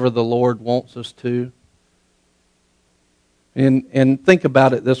whoever the Lord wants us to. And think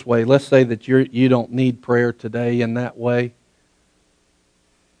about it this way. Let's say that you don't need prayer today in that way.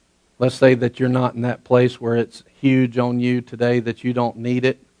 Let's say that you're not in that place where it's huge on you today, that you don't need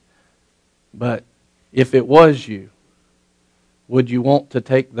it. But if it was you, would you want to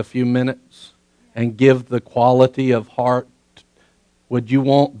take the few minutes and give the quality of heart? Would you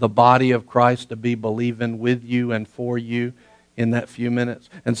want the body of Christ to be believing with you and for you in that few minutes?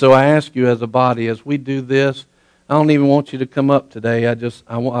 And so I ask you as a body, as we do this, I don't even want you to come up today.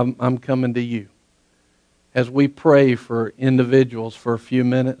 I'm coming to you. As we pray for individuals for a few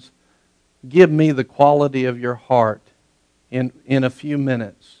minutes, give me the quality of your heart in a few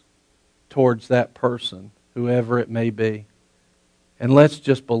minutes towards that person, whoever it may be. And let's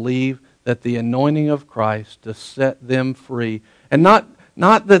just believe that the anointing of Christ to set them free. And not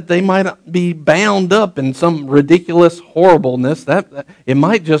that they might be bound up in some ridiculous horribleness. That it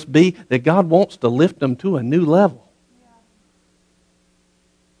might just be that God wants to lift them to a new level.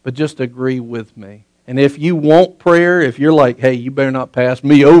 But just agree with me. And if you want prayer, if you're like, hey, you better not pass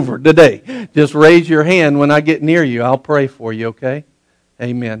me over today, just raise your hand when I get near you. I'll pray for you, okay?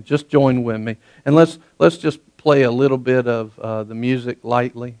 Amen. Just join with me. And let's just play a little bit of the music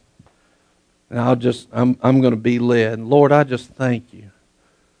lightly. And I'm going to be led. Lord, I just thank you.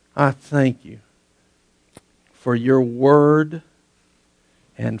 I thank you for your word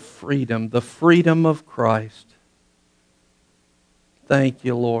and freedom, the freedom of Christ. Thank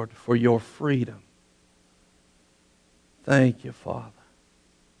you, Lord, for your freedom. Thank you, Father.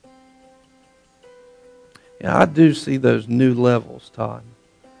 Yeah, I do see those new levels, Todd.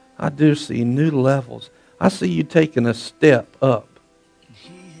 I do see new levels. I see you taking a step up.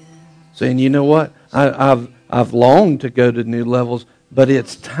 Saying, you know what? I've longed to go to new levels, but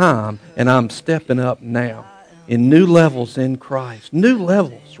it's time, and I'm stepping up now in new levels in Christ. New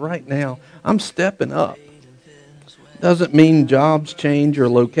levels right now. I'm stepping up. Doesn't mean jobs change or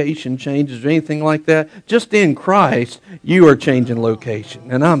location changes or anything like that. Just in Christ, you are changing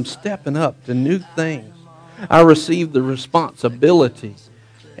location, and I'm stepping up to new things. I receive the responsibility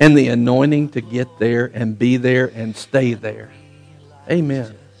and the anointing to get there and be there and stay there.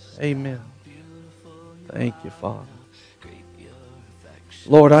 Amen. Amen. Thank you, Father.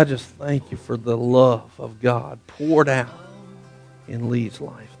 Lord, I just thank you for the love of God poured out in Lee's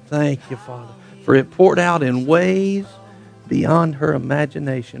life. Thank you, Father, for it poured out in ways beyond her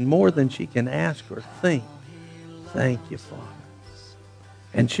imagination, more than she can ask or think. Thank you, Father.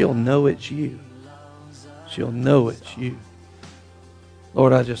 And she'll know it's you. She'll know it's you.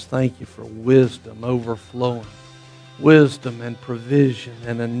 Lord, I just thank you for wisdom overflowing. Wisdom and provision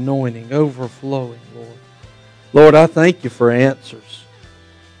and anointing overflowing, Lord. Lord, I thank you for answers.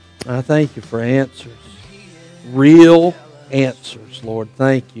 I thank you for answers. Real answers, Lord.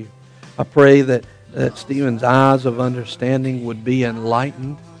 Thank you. I pray that Stephen's eyes of understanding would be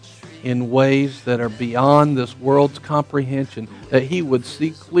enlightened in ways that are beyond this world's comprehension, that he would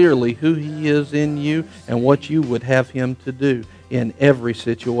see clearly who he is in you and what you would have him to do in every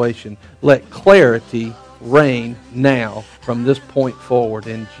situation. Let clarity reign now from this point forward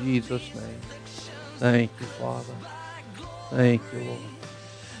in Jesus' name. Thank you, Father. Thank you, Lord.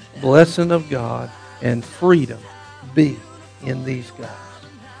 Blessing of God and freedom be in these guys.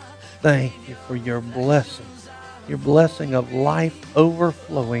 Thank you for your blessing of life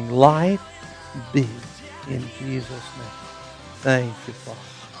overflowing. Life be in Jesus' name. Thank you, Father.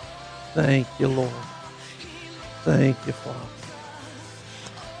 Thank you, Lord. Thank you, Father.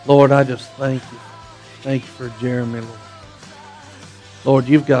 Lord, I just thank you. Thank you for Jeremy, Lord. Lord,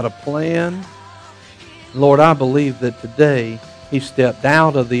 you've got a plan. Lord, I believe that today he stepped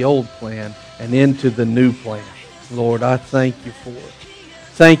out of the old plan and into the new plan. Lord, I thank you for it.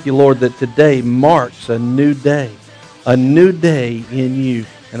 Thank you, Lord, that today marks a new day in you.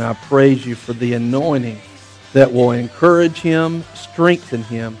 And I praise you for the anointing that will encourage him, strengthen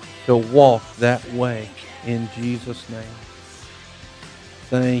him to walk that way in Jesus' name.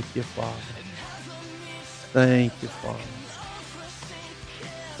 Thank you, Father. Thank you, Father.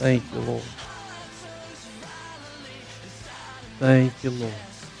 Thank you, Lord. Thank you, Lord.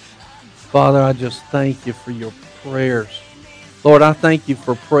 Father, I just thank you for your prayers. Lord, I thank you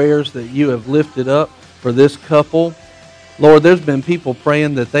for prayers that you have lifted up for this couple. Lord, there's been people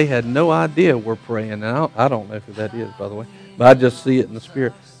praying that they had no idea we're praying. And I don't know who that is, by the way, but I just see it in the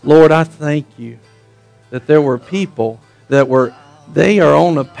Spirit. Lord, I thank you that there were people they are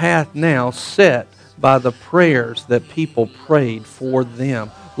on a path now set by the prayers that people prayed for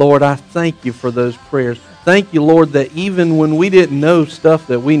them. Lord, I thank you for those prayers. Thank you, Lord, that even when we didn't know stuff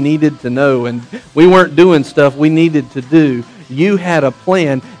that we needed to know and we weren't doing stuff we needed to do, you had a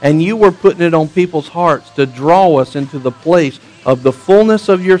plan and you were putting it on people's hearts to draw us into the place of the fullness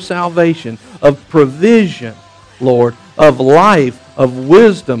of your salvation, of provision, Lord, of life, of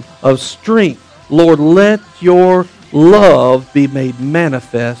wisdom, of strength. Lord, let your love be made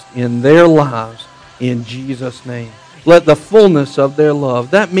manifest in their lives in Jesus' name. Let the fullness of their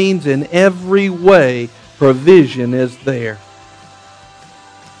love. That means in every way provision is there.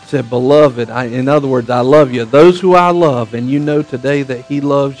 Said, beloved, in other words, I love you. Those who I love, and you know today that he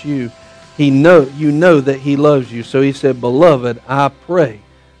loves you. You know that he loves you. So he said, beloved, I pray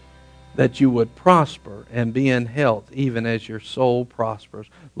that you would prosper and be in health even as your soul prospers.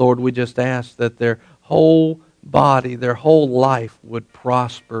 Lord, we just ask that their whole body, their whole life would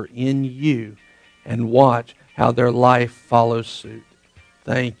prosper in you, and watch how their life follows suit.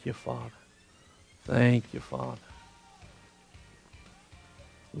 Thank you, Father. Thank you, Father.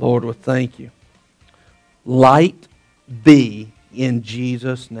 Lord, we thank you. Light be in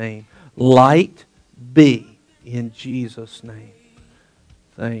Jesus' name. Light be in Jesus' name.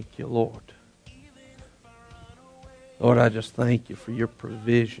 Thank you, Lord. Lord, I just thank you for your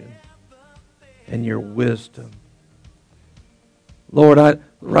provision and your wisdom. Lord,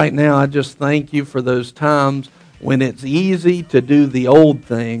 right now I just thank you for those times when it's easy to do the old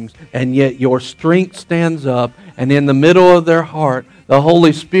things, and yet your strength stands up, and in the middle of their heart, the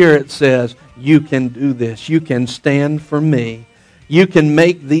Holy Spirit says, you can do this. You can stand for me. You can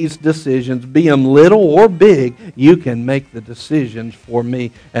make these decisions, be them little or big. You can make the decisions for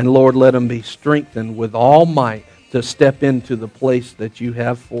me. And Lord, let them be strengthened with all might to step into the place that you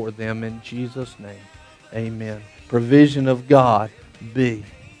have for them in Jesus' name. Amen. Provision of God be.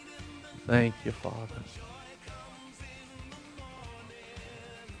 Thank you, Father.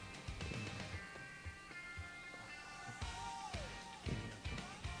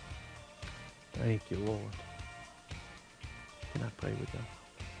 Thank you, Lord. Can I pray with them?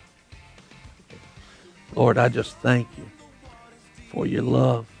 Lord, I just thank you for your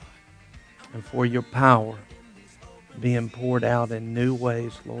love and for your power being poured out in new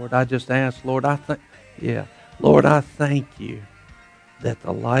ways, Lord. I just ask, Lord, Lord, I thank you that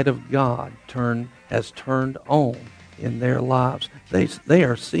the light of God has turned on in their lives. They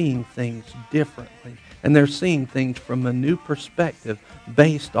are seeing things differently, and they're seeing things from a new perspective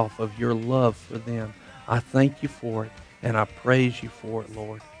based off of your love for them. I thank you for it, and I praise you for it,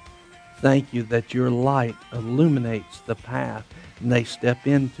 Lord. Thank you that your light illuminates the path, and they step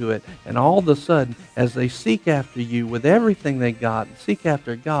into it. And all of a sudden, as they seek after you with everything they got, seek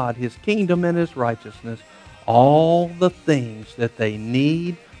after God, His kingdom and His righteousness, all the things that they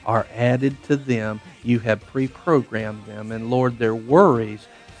need are added to them. You have pre-programmed them. And Lord, their worries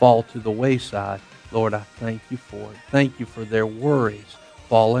fall to the wayside. Lord, I thank you for it. Thank you for their worries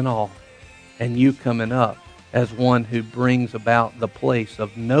falling off and you coming up as one who brings about the place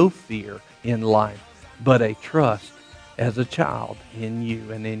of no fear in life, but a trust as a child in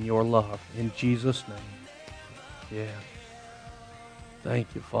you and in your love. In Jesus' name. Yeah.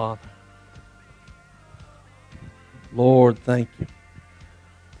 Thank you, Father. Lord, thank you.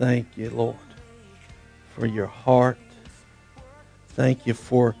 Thank you, Lord, for your heart. Thank you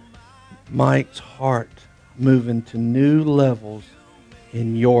for Mike's heart moving to new levels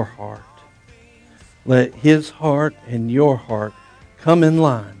in your heart. Let his heart and your heart come in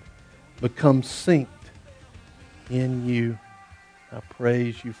line, become synced in you. I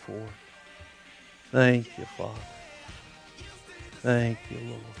praise you for it. Thank you, Father. Thank you,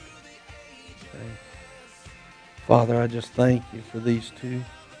 Lord. Thank you. Father, I just thank you for these two.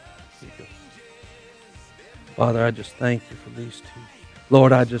 Father, I just thank you for these two.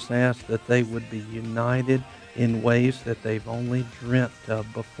 Lord, I just ask that they would be united in ways that they've only dreamt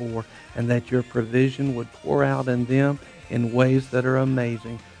of before, and that your provision would pour out in them in ways that are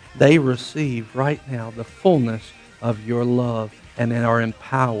amazing. They receive right now the fullness of your love and are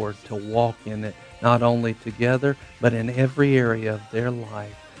empowered to walk in it, not only together, but in every area of their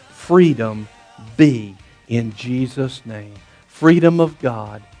life. Freedom be in Jesus' name. Freedom of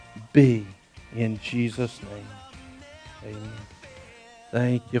God be in Jesus' name. Amen.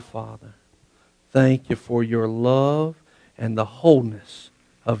 Thank you, Father. Thank you for your love and the wholeness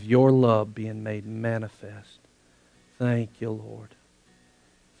of your love being made manifest. Thank you, Lord.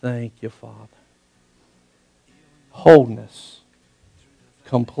 Thank you, Father. Wholeness,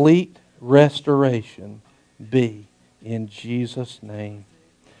 complete restoration be in Jesus' name.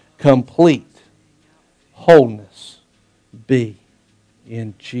 Complete wholeness be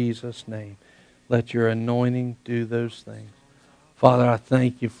in Jesus' name. Let your anointing do those things. Father, I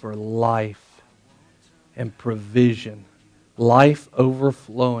thank you for life and provision, life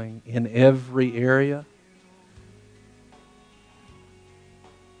overflowing in every area.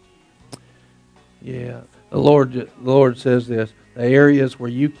 Yeah, the Lord says this, the areas where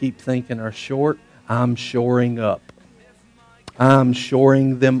you keep thinking are short, I'm shoring up. I'm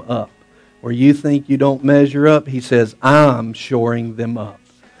shoring them up. Where you think you don't measure up, He says, I'm shoring them up.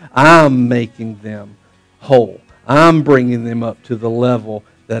 I'm making them whole. I'm bringing them up to the level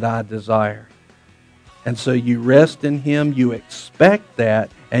that I desire. And so you rest in Him, you expect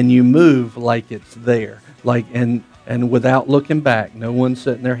that, and you move like it's there. And without looking back. No one's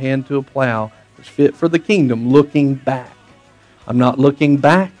setting their hand to a plow. It's fit for the kingdom, looking back. I'm not looking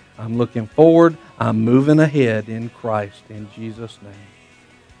back. I'm looking forward. I'm moving ahead in Christ, in Jesus' name.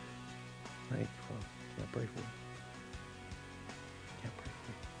 Thank you, Father. Can I pray for you? Can I pray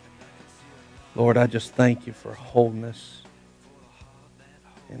for you? Lord, I just thank you for wholeness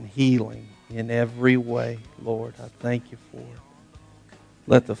and healing in every way, Lord. I thank you for it.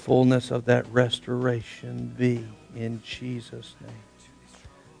 Let the fullness of that restoration be in Jesus' name.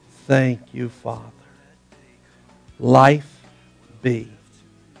 Thank you, Father. Life be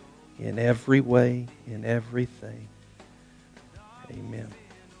in every way, in everything. Amen. Amen.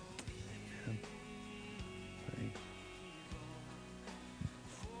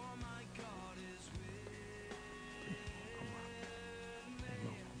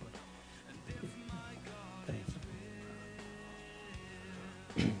 Thank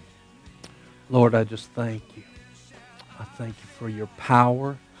you. Lord, I just thank you. I thank you for your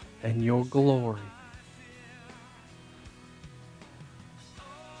power and your glory.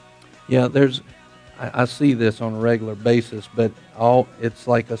 Yeah, I see this on a regular basis, but it's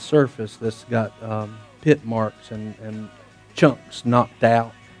like a surface that's got pit marks and chunks knocked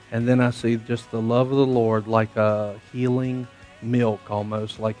out. And then I see just the love of the Lord like a healing milk,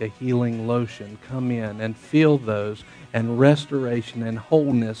 almost like a healing lotion, come in and feel those, and restoration and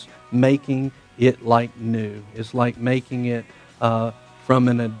wholeness, making it like new. It's like making it from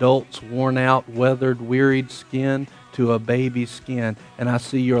an adult's worn out, weathered, wearied skin to a baby's skin. And I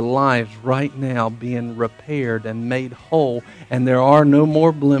see your lives right now being repaired and made whole, and there are no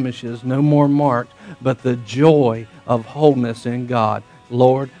more blemishes, no more marks, but the joy of wholeness in God.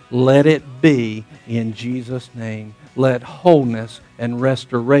 Lord, let it be in Jesus' name. Let wholeness and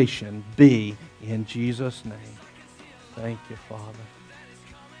restoration be in Jesus' name. Thank you, Father.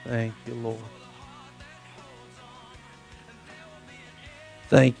 Thank you, Lord.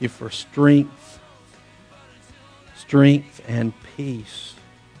 Thank you for strength and peace.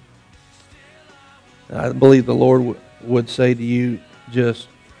 I believe the Lord would say to you, just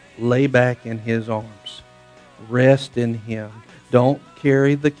lay back in His arms. Rest in Him. Don't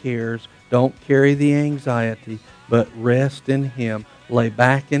carry the cares. Don't carry the anxiety, but rest in Him. Lay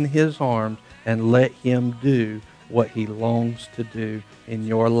back in His arms and let Him do what He longs to do in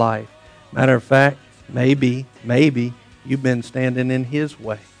your life. Matter of fact, maybe you've been standing in His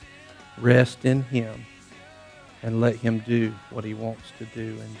way. Rest in Him and let Him do what He wants to do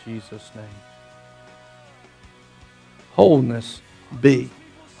in Jesus' name. Wholeness be.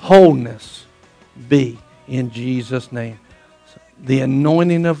 Wholeness be in Jesus' name. The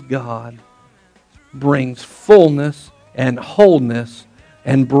anointing of God brings fullness and wholeness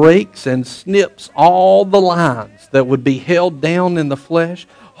and breaks and snips all the lines that would be held down in the flesh.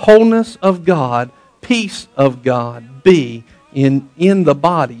 Wholeness of God, peace of God be in the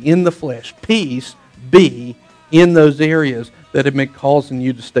body, in the flesh. Peace be in those areas that have been causing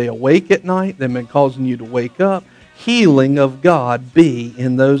you to stay awake at night, that have been causing you to wake up. Healing of God be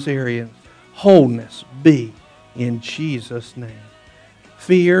in those areas. Wholeness be in Jesus' name.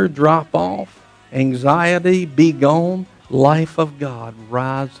 Fear drop off. Anxiety be gone. Life of God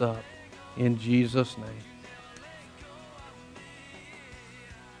rise up in Jesus' name.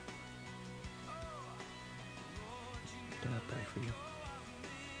 Can I pray for you?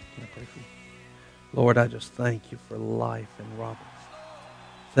 Can I pray for you? Lord, I just thank you for life in Robert.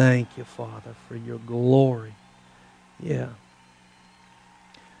 Thank you, Father, for your glory. Yeah.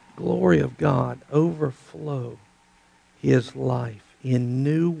 Glory of God overflow his life in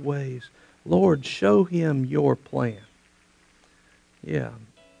new ways. Lord, show him your plan. Yeah.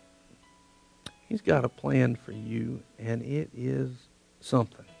 He's got a plan for you, and it is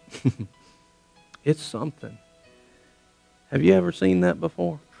something. It's something. Have you ever seen that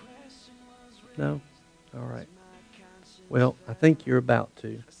before? No? All right. Well, I think you're about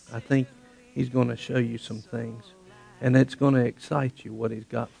to. I think he's going to show you some things. And it's going to excite you what he's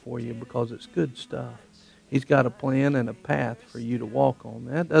got for you, because it's good stuff. He's got a plan and a path for you to walk on.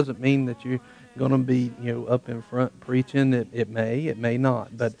 That doesn't mean that you're going to be, up in front preaching. It may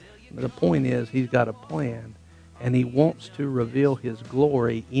not. But the point is, he's got a plan, and he wants to reveal his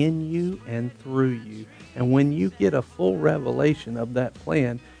glory in you and through you. And when you get a full revelation of that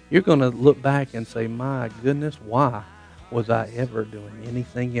plan, you're going to look back and say, my goodness, why was I ever doing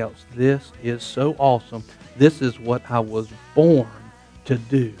anything else? This is so awesome. This is what I was born to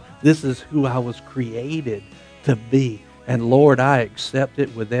do. This is who I was created to be. And Lord, I accept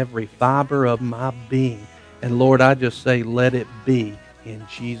it with every fiber of my being. And Lord, I just say, let it be in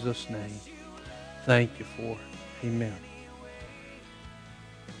Jesus' name. Thank you for it. Amen.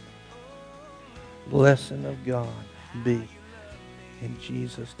 Blessing of God be in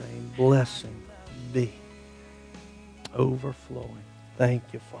Jesus' name. Blessing be overflowing. Thank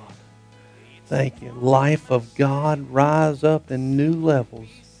you, Father. Thank you. Life of God rise up in new levels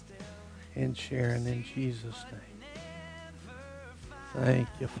in Sharon in Jesus' name. Thank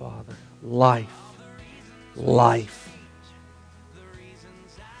you, Father. Life.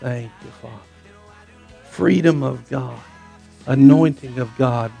 Thank you, Father. Freedom of God. Anointing of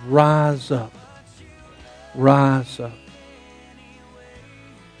God. Rise up. Rise up.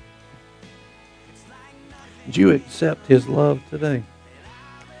 Did you accept his love today?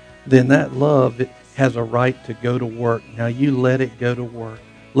 Then that love, it has a right to go to work. Now you let it go to work.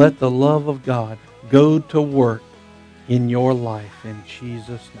 Let the love of God go to work in your life in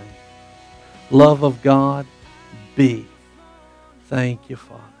Jesus' name. Love of God be. Thank you,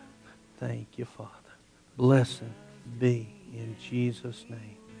 Father. Thank you, Father. Blessed be in Jesus'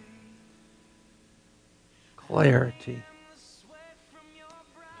 name. Clarity.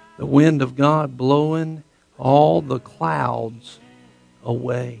 The wind of God blowing all the clouds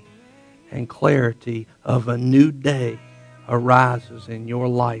away, and clarity of a new day arises in your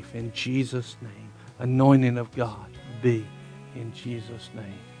life in Jesus' name. anointing of God be in Jesus'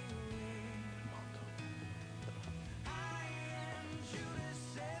 name.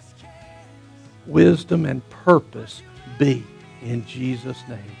 Wisdom and purpose be in Jesus'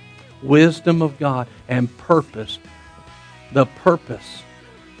 name. Wisdom of God and purpose. The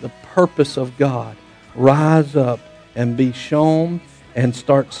purpose of God. Rise up and be shown and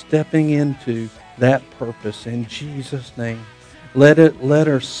start stepping into that purpose in Jesus' name. Let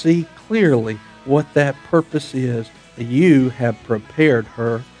her see clearly what that purpose is. You have prepared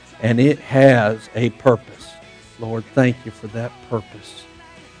her, and it has a purpose. Lord, thank you for that purpose.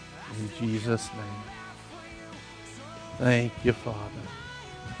 In Jesus' name. Thank you, Father.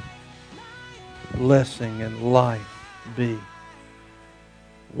 Blessing and life be.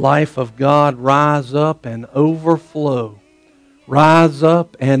 Life of God, rise up and overflow. Rise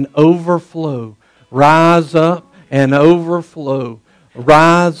up and overflow. Rise up and overflow.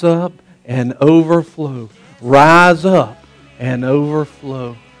 Rise up and overflow. Rise up and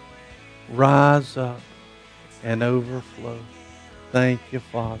overflow. Rise up and overflow. Thank you,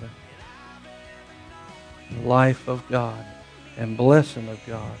 Father. Life of God and blessing of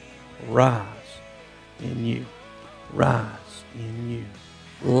God rise in you. Rise in you.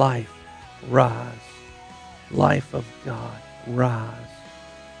 Life rise. Life of God rise.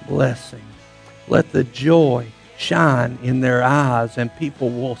 Blessing. Let the joy shine in their eyes, and people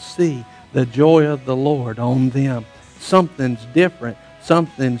will see the joy of the Lord on them. Something's different.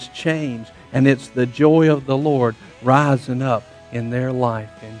 Something's changed. And it's the joy of the Lord rising up in their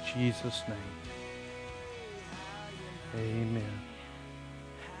life. In Jesus' name. Amen.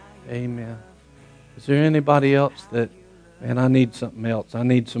 Amen. Is there anybody else that, man, I need something else. I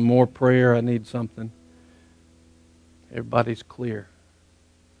need some more prayer. I need something. Everybody's clear.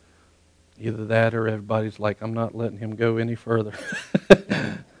 Either that or everybody's like, I'm not letting him go any further.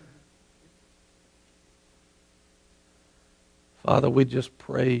 Father, we just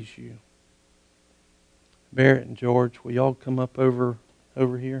praise you. Barrett and George, will y'all come up over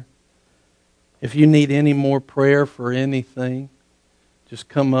here? If you need any more prayer for anything, just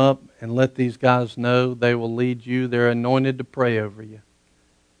come up and let these guys know. They will lead you. They're anointed to pray over you.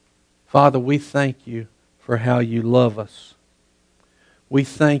 Father, we thank you for how you love us. We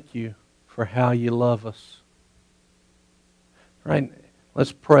thank you for how you love us. Right?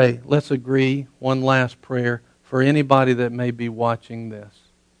 Let's pray. Let's agree one last prayer for anybody that may be watching this.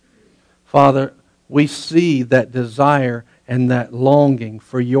 Father, we see that desire and that longing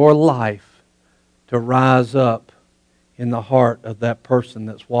for your life to rise up in the heart of that person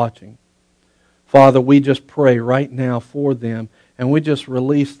that's watching. Father, we just pray right now for them, and we just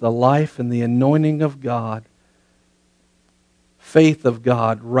release the life and the anointing of God, faith of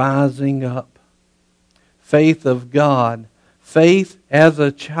God rising up, faith of God, faith as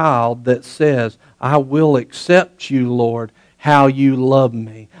a child that says, I will accept you, Lord, how you love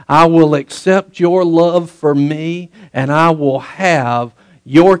me. I will accept your love for me, and I will have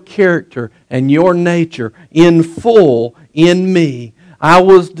your character and your nature in full in me. I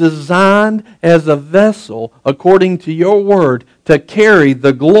was designed as a vessel, according to your word, to carry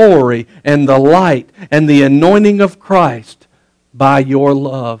the glory and the light and the anointing of Christ by your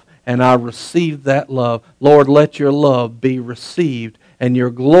love. And I received that love. Lord, let your love be received and your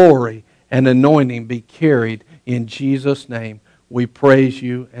glory and anointing be carried in Jesus' name. We praise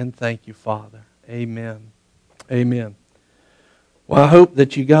you and thank you, Father. Amen. Amen. Well, I hope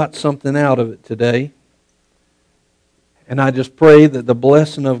that you got something out of it today. And I just pray that the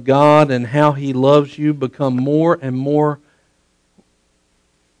blessing of God and how He loves you become more and more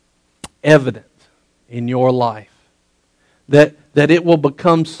evident in your life. That it will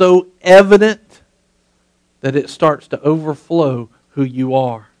become so evident that it starts to overflow who you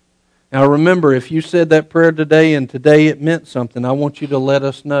are. Now remember, if you said that prayer today and today it meant something, I want you to let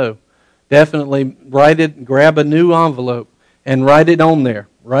us know. Definitely write it, grab a new envelope and write it on there.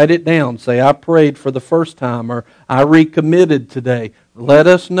 Write it down. Say, I prayed for the first time, or I recommitted today. Let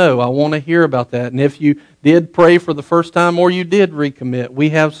us know. I want to hear about that. And if you did pray for the first time or you did recommit,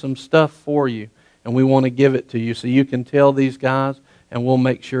 we have some stuff for you, and we want to give it to you so you can tell these guys, and we'll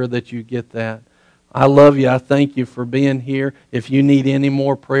make sure that you get that. I love you. I thank you for being here. If you need any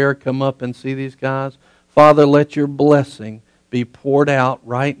more prayer, come up and see these guys. Father, let your blessing be poured out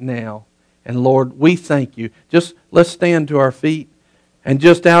right now. And Lord, we thank you. Just let's stand to our feet. And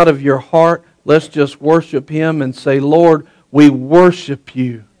just out of your heart, let's just worship Him and say, Lord, we worship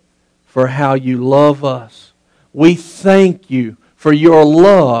you for how you love us. We thank you for your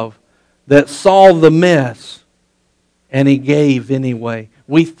love that saw the mess and He gave anyway.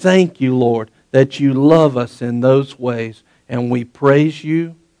 We thank you, Lord, that you love us in those ways. And we praise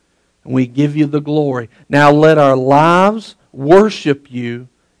you And we give you the glory. Now let our lives worship you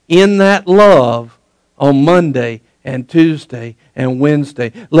in that love on Monday and Tuesday and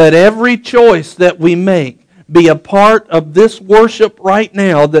Wednesday. Let every choice that we make be a part of this worship right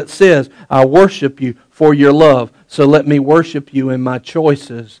now that says, I worship you for your love. So let me worship you in my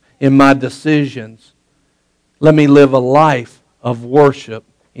choices, in my decisions. Let me live a life of worship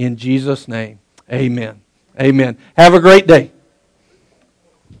in Jesus' name. Amen. Amen. Have a great day.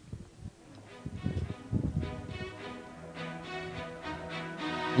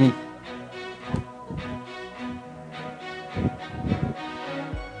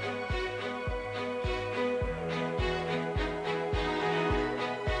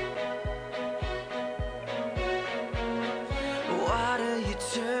 Water you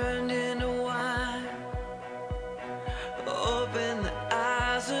turned into wine. Open the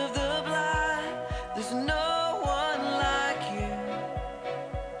eyes of the